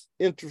that are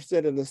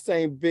interested in the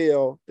same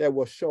bill that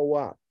will show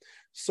up.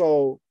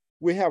 So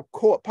we have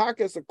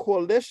pockets of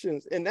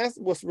coalitions, and that's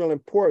what's really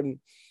important,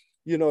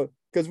 you know,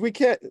 because we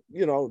can't,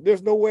 you know,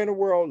 there's no way in the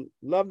world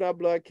Love Not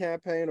Blood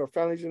campaign or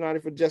Families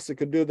United for Justice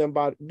could do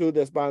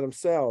this by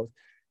themselves.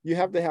 You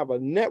have to have a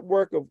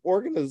network of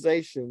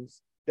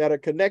organizations that are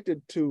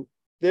connected to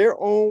their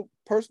own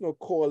personal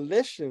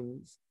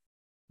coalitions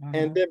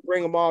and then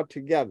bring them all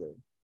together.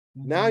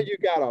 Now you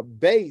got a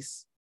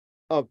base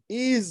of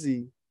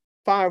easy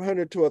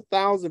 500 to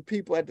 1,000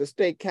 people at the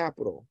state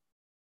capitol,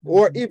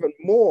 or even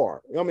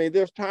more. I mean,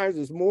 there's times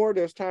it's more,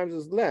 there's times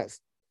it's less,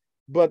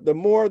 but the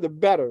more the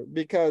better,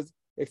 because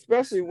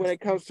especially when it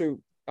comes to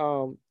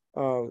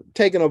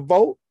taking a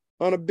vote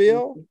on a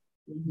bill,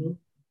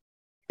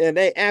 and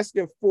they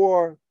asking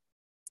for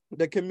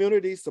the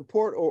community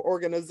support or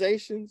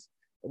organizations,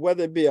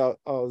 whether it be a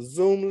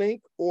Zoom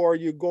link or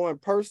you go in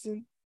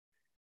person.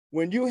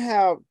 When you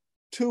have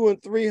 200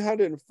 and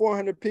 300 and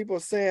 400 people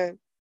saying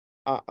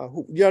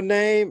your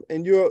name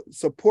and you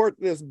support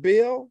this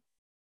bill,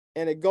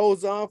 and it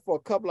goes on for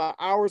a couple of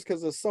hours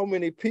because there's so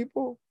many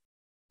people,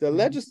 the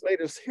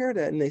legislators hear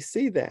that and they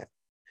see that.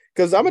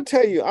 Because I'm gonna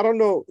tell you, I don't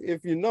know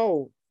if you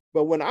know,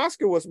 but when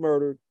Oscar was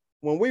murdered,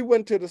 when we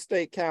went to the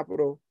state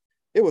capitol,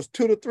 it was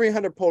 200 to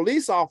 300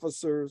 police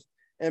officers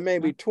and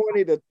maybe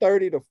 20 to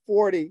 30 to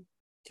 40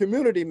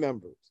 community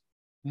members.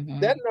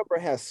 That number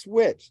has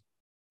switched.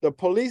 The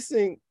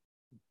policing,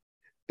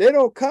 they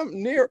don't come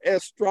near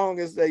as strong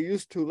as they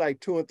used to,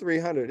 like 200 and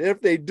 300. If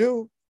they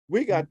do,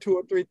 we got 2,000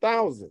 or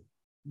 3,000.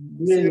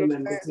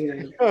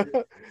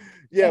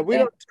 Yeah, we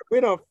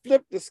don't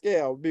flip the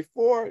scale.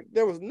 Before,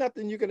 there was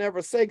nothing you can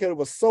ever say because there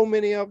was so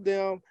many of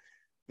them.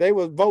 They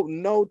was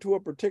voting no to a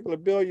particular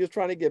bill you're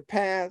trying to get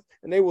passed,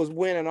 and they was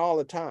winning all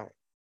the time.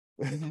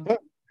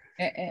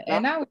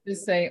 And I would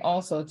just say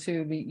also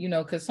too, you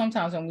know, because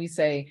sometimes when we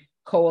say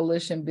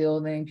coalition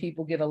building,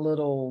 people get a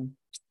little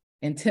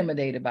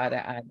intimidated by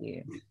that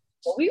idea.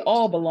 But we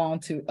all belong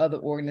to other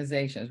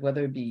organizations,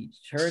 whether it be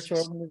church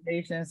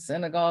organizations,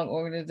 synagogue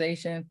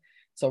organizations,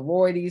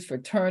 sororities,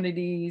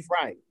 fraternities,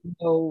 right? You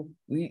know,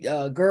 we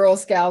Girl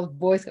Scouts,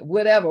 Boy Scouts,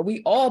 whatever.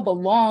 We all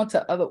belong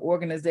to other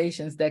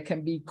organizations that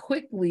can be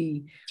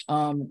quickly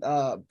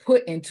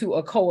put into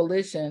a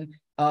coalition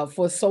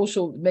for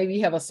social, maybe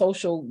have a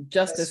social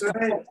justice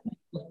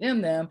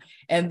within them,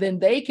 and then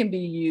they can be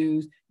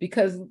used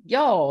because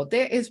y'all,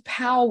 there is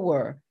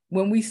power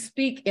when we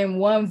speak in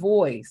one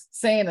voice,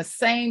 saying the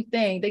same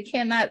thing. They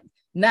cannot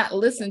not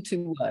listen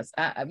to us.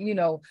 You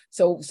know,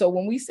 so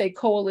when we say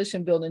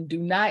coalition building, do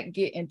not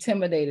get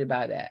intimidated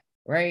by that,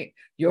 right?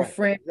 Your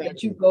friend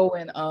that you go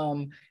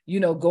and you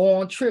know, go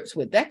on trips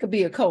with, that could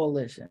be a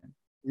coalition,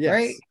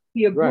 right?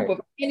 Be a group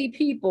of many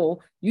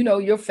people, you know,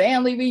 your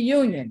family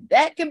reunion,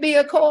 that can be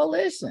a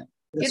coalition.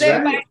 Get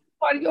everybody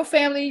part of your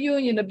family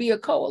reunion to be a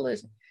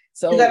coalition.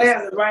 So you gotta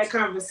have the right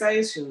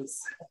conversations.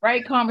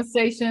 Right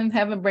conversations,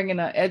 bringing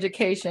an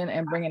education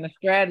and bringing a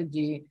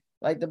strategy,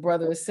 like the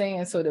brother is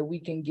saying, so that we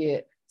can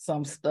get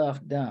some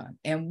stuff done,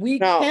 and we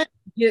Now, can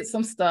get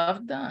some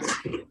stuff done.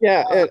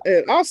 Yeah,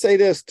 and I'll say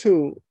this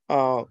too.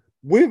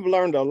 We've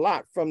learned a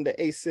lot from the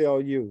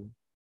ACLU.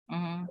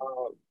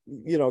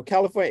 You know,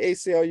 California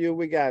ACLU,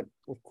 we got,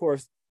 of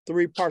course,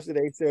 3 parts of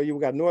the ACLU.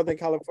 We got Northern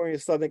California,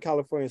 Southern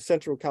California,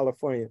 Central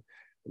California.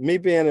 Me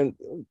being in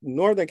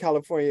Northern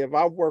California, if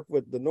I work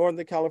with the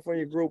Northern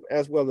California group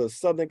as well as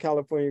Southern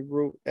California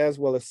group as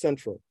well as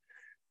Central.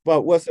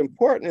 But what's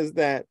important is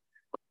that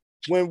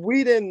when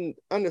we didn't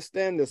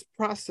understand this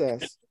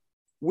process,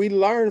 we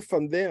learned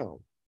from them.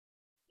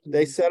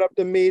 They set up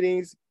the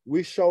meetings,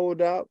 we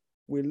showed up,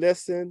 we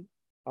listened.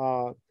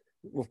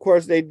 Of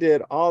course, they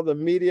did all the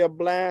media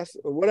blasts,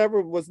 or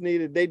whatever was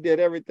needed, they did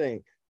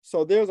everything.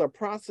 So there's a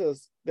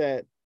process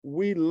that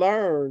we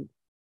learned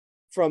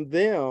from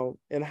them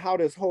and how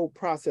this whole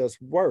process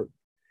worked.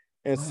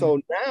 And so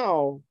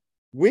now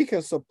we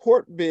can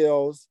support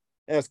bills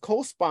as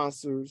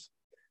co-sponsors,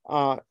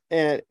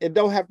 and it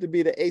don't have to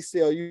be the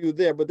ACLU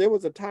there, but there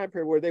was a time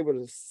period where they were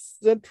the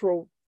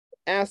central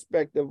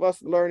aspect of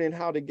us learning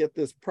how to get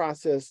this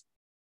process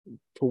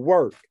to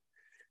work.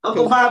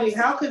 Uncle Bobby,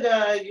 how could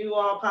you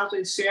all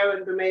possibly share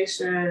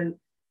information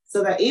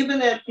so that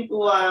even if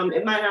people,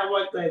 it might not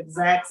work the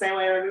exact same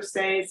way in other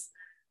states,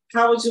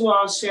 how would you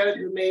all share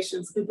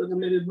information so people can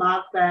maybe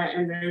mock that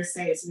in their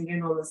states and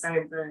begin on the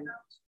same thing?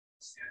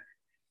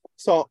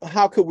 So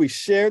how could we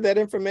share that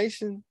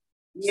information?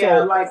 Yeah,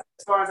 so, like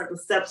as far as like the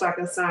steps are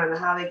concerned and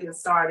how they get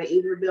started,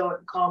 either build a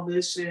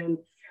coalition,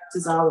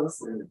 just all those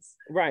things.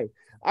 Right.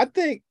 I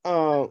think,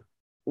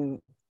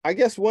 I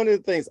guess one of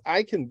the things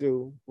I can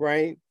do,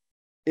 right,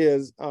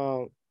 is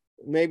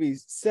maybe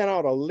send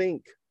out a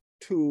link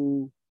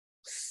to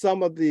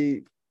some of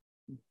the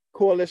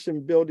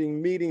coalition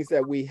building meetings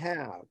that we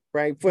have,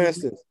 right? For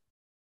instance,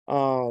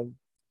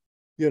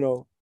 you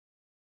know,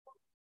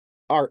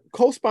 our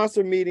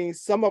co-sponsor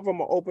meetings, some of them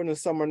are open and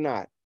some are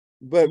not.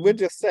 But we'll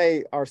just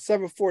say our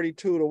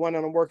 742, the one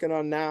that I'm working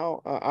on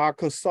now, I'll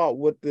consult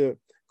with the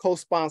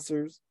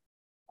co-sponsors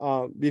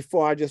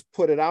before I just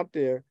put it out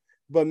there.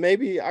 But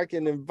maybe I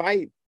can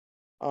invite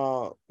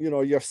you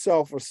know,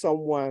 yourself or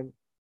someone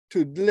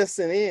to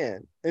listen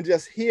in and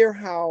just hear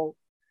how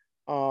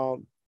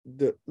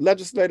the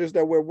legislators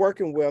that we're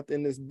working with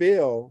in this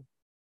bill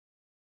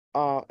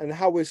and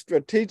how we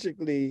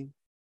strategically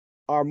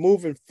are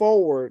moving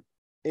forward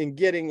in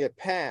getting it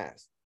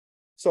passed.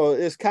 So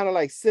it's kind of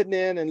like sitting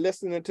in and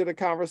listening to the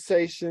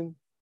conversation.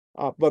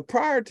 But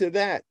prior to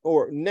that,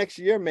 or next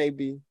year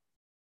maybe,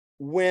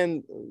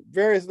 when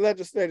various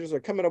legislators are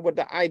coming up with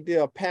the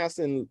idea of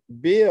passing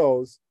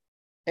bills,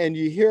 and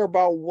you hear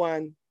about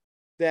one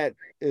that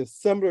is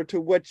similar to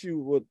what you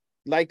would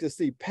like to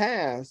see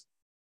passed,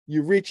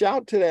 you reach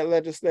out to that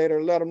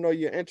legislator, let them know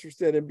you're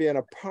interested in being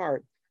a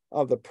part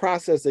of the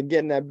process of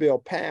getting that bill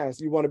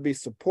passed. You want to be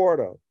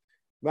supportive.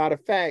 Matter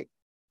of fact,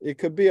 it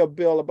could be a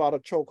bill about a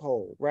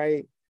chokehold,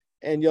 right?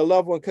 And your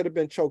loved one could have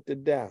been choked to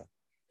death.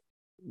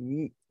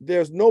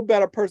 There's no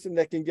better person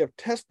that can give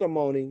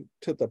testimony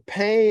to the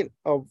pain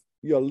of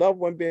your loved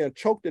one being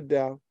choked to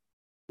death.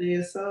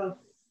 Yourself.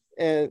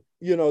 And,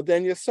 you know,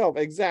 than yourself,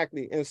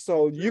 exactly. And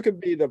so you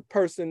could be the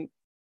person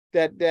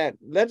that that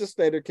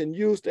legislator can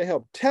use to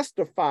help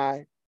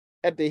testify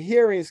at the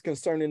hearings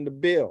concerning the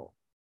bill.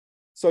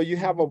 So you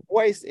have a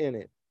voice in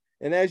it.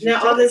 And as you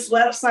now on this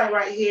website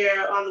right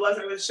here, on the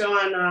website we're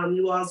showing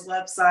you all's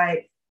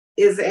website,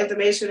 is the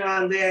information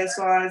on there as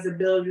far as the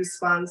bill you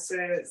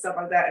sponsored, stuff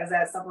like that? Is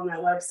that stuff on that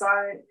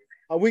website?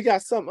 We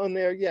got something on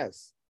there,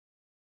 yes.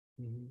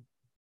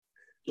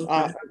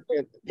 Okay.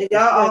 And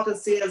y'all all can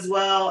see as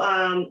well,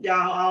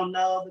 y'all all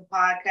know the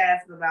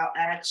podcast is about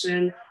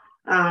action.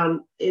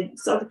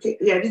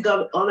 If you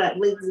go on that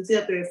link, you see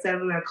up there, it's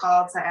having a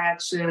call to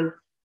action.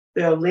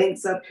 There are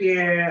links up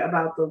here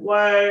about the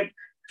work.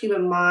 Keep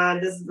in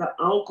mind, this is the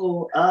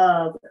uncle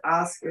of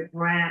Oscar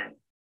Grant.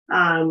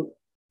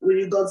 When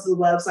you go to the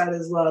website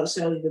as well, it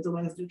shows you the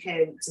ways you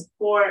can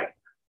support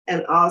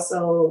and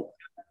also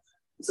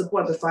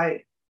support the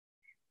fight.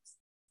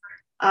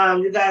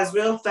 You guys,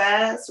 real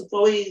fast,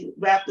 before we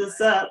wrap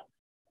this up,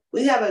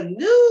 we have a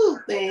new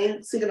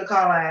thing, speaking of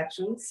call to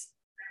actions.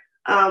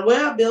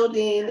 We're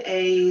building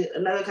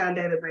another kind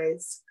of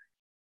database,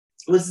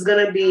 which is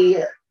going to be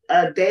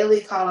a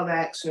daily call of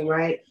action,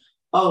 right?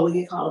 Oh, we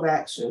get call of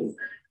action.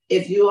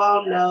 If you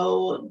all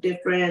know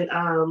different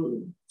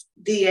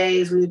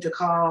DAs we need to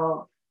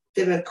call,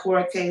 different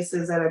court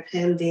cases that are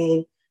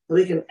pending,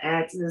 we can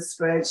add to this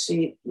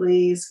spreadsheet,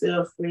 please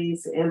feel free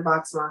to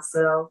inbox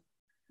myself,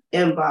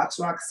 inbox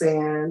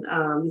Roxanne,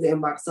 you can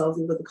inbox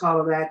Sophie with the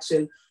call of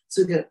action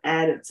so we can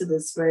add it to the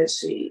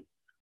spreadsheet.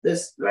 The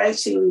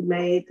spreadsheet we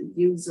made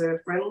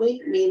user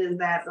friendly, meaning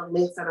that the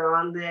links that are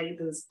on there, you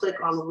can just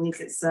click on the link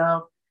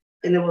itself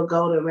and it will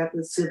go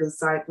directly to the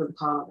site for the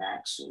call of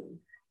action.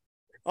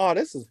 Oh,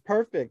 this is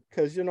perfect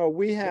because, you know,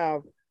 we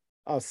have,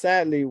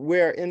 sadly,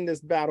 we're in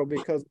this battle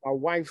because our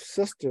wife's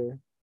sister,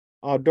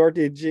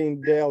 Dorothy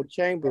Jean Dale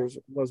Chambers,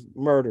 was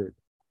murdered.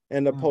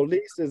 And the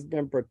police has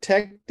been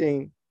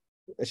protecting.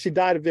 She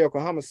died of vehicle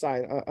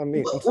homicide. I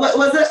mean,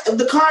 was it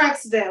the car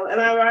accident? Am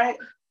I right?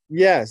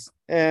 Yes.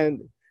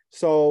 And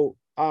so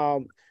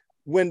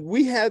when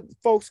we had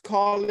folks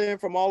call in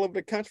from all over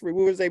the country,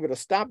 we was able to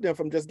stop them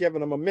from just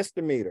giving them a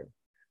misdemeanor.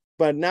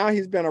 But now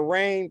he's been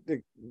arraigned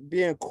to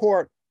be in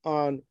court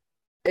on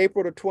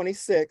April the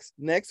 26th,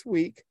 next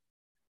week.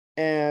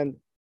 And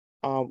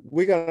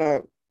we're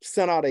gonna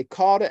send out a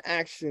call to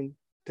action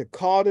to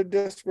call the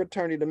district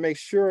attorney to make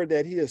sure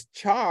that he is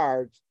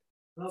charged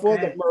for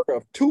the murder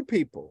of 2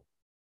 people.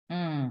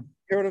 You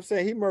hear what I'm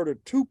saying? He murdered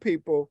 2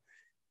 people.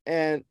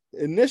 And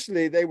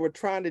initially they were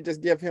trying to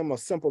just give him a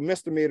simple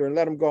misdemeanor and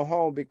let him go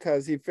home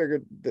because they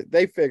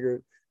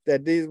figured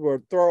that these were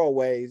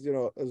throwaways, you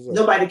know.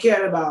 Nobody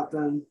cared about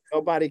them.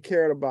 Nobody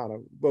cared about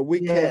them, but we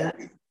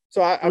can't.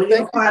 So I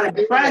think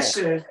the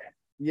pressure.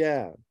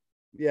 Yeah.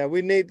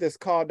 We need this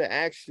call to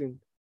action.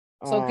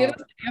 So give us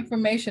the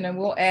information and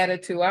we'll add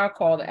it to our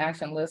call to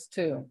action list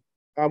too.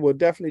 I will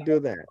definitely do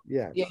that.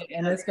 Yes. Yeah,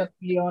 and it's gonna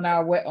be on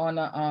our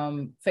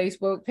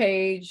Facebook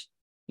page.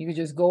 You can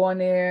just go on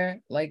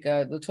there, like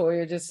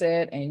Latoya just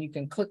said, and you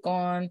can click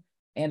on,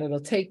 and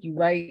it'll take you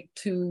right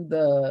to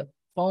the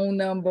phone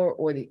number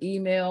or the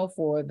email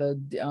for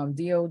the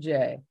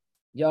DOJ.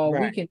 Y'all,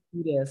 we can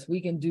do this.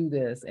 We can do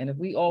this. And if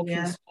we all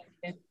keep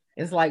speaking,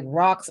 it's like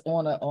rocks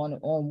on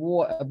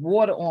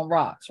water on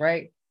rocks,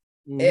 right?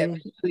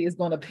 It is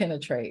going to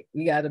penetrate.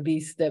 We got to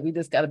be we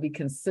just got to be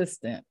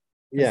consistent.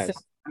 Yes.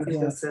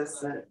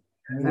 Consistent.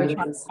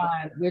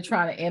 We're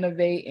trying to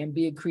innovate and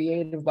be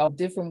creative about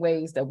different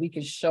ways that we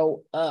can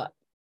show up.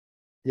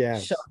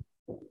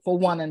 For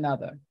one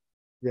another.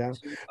 Yeah.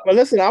 Well,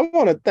 listen, I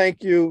want to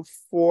thank you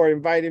for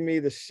inviting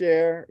me to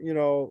share,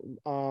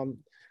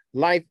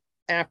 life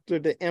after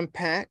the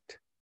impact.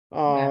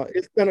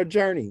 It's been a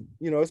journey,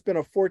 it's been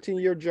a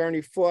 14-year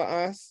journey for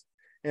us,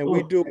 and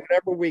we do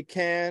whatever we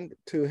can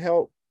to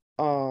help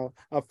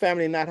a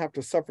family not have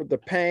to suffer the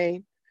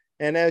pain.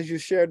 And as you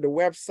shared the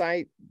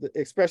website,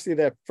 especially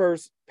that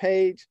first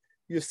page,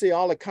 you see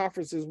all the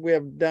conferences we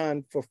have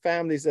done for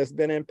families that's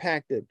been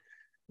impacted.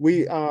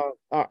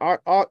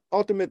 Our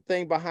ultimate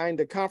thing behind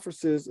the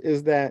conferences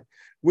is that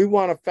we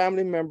want a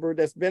family member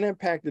that's been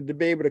impacted to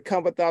be able to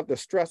come without the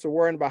stress of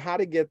worrying about how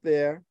to get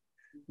there.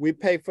 We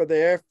pay for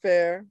their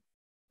airfare,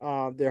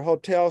 their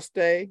hotel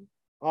stay,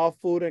 all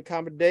food and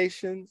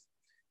accommodations,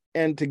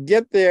 and to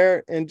get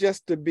there and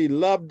just to be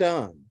loved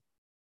on,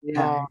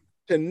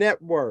 to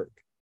network,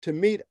 to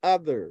meet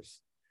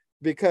others,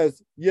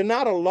 because you're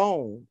not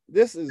alone.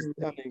 This is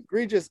an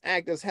egregious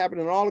act that's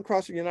happening all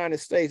across the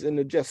United States, and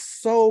there's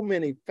just so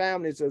many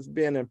families that's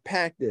being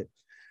impacted.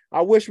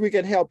 I wish we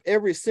could help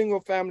every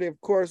single family.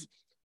 Of course,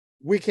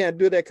 we can't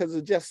do that because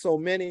there's just so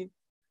many,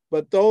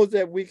 but those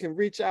that we can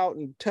reach out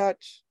and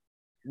touch,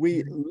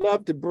 we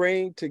love to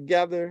bring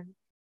together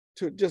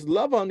to just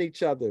love on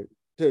each other,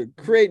 to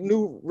create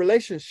new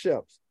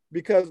relationships.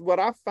 Because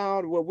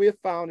what we've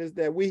found is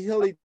that we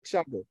heal each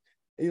other.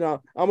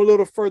 I'm a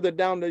little further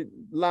down the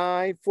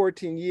line,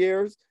 14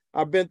 years.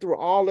 I've been through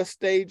all the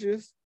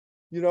stages,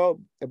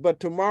 but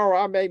tomorrow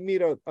I may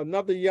meet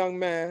another young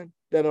man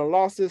that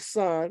lost his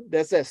son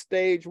that's at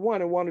stage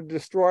 1 and want to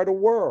destroy the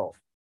world.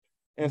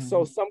 And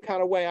so some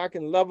kind of way I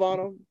can love on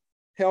him,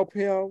 help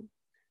him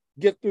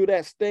get through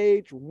that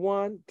stage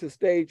 1 to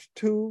stage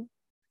 2,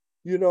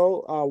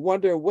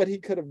 wonder what he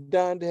could have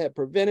done to have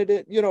prevented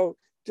it,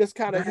 just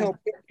kind of help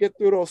him get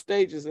through those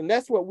stages. And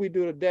that's what we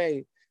do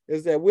today,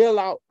 is that we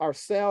allow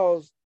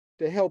ourselves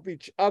to help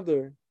each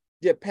other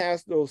get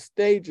past those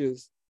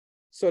stages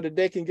so that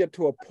they can get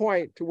to a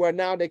point to where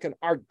now they can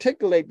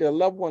articulate their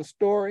loved one's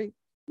story.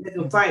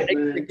 They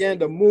can begin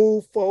to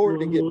move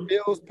forward to get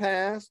bills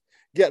passed,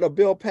 get a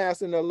bill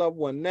passed in their loved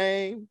one's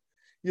name,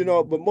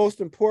 but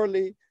most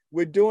importantly,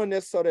 we're doing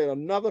this so that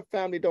another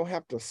family don't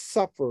have to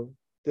suffer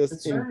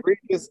this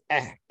egregious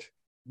act.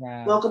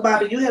 Wow. Welcome,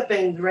 Bobby. You have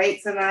been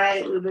great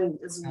tonight.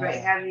 It's great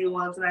having you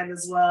on tonight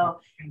as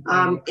well.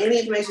 Any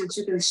information that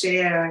you can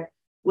share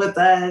with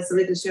us, so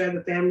we can share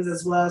with the families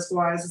as well, as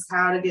far as just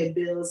how to get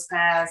bills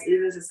passed,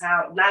 even just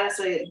how, not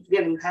necessarily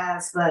getting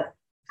passed, but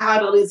how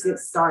to at least get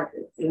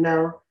started,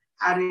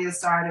 how to get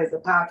started. The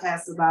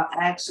podcast is about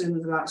action,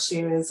 is about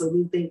sharing. So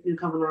we thank you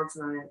coming on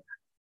tonight.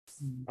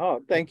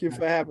 Oh, thank you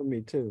for having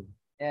me too.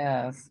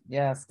 Yes,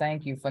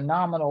 thank you.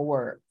 Phenomenal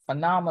work.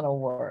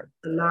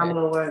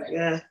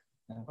 Yeah.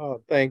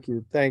 Oh, thank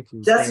you.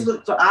 Justice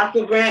for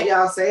Oscar Grant,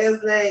 y'all say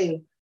his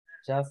name.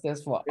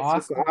 Justice for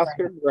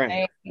Oscar Grant.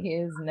 Say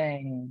his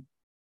name.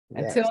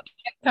 Yes. Until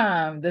next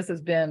time, this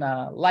has been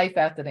Life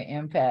After the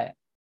Impact,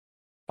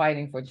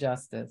 fighting for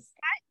justice.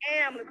 I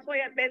am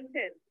Latoya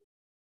Benton.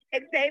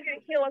 Xavier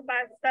Hill was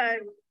my son.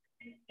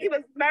 He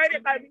was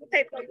murdered by the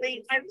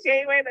police on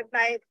January the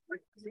 9th,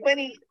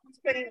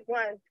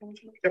 2021.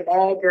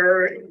 Jamal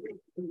Bird,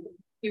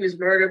 he was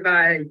murdered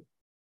by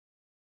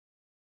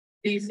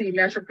DC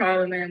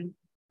Metropolitan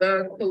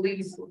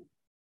Police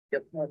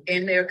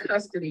in their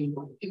custody.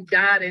 He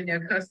died in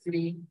their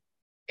custody,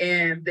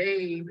 and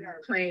they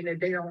claim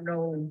that they don't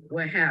know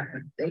what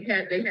happened. They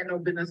had no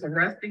business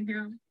arresting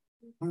him.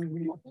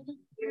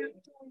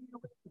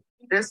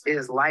 This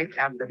is Life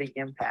After the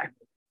Impact,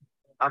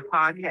 a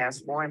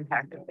podcast for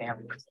impacted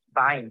families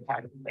by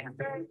impacted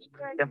families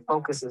that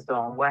focuses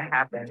on what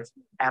happens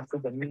after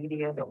the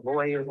media, the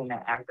lawyers, and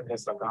the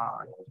activists are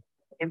gone.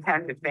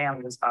 Impacted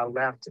families are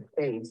left to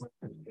face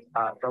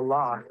the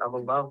loss of a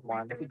loved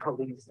one who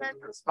police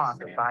respond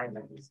to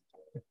violence.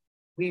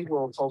 We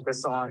will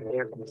focus on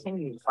their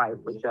continued fight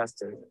for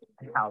justice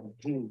and how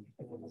you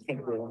can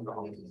get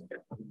involved.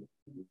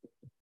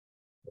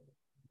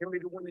 You're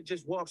the one that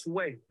just walks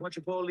away. Watch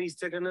your police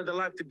take another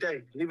life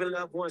today. Leaving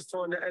loved ones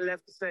torn that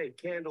left to say.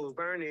 Candles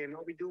burning,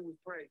 all we do is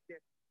pray.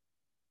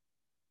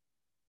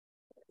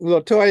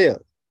 Latoya.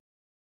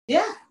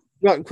 Yeah.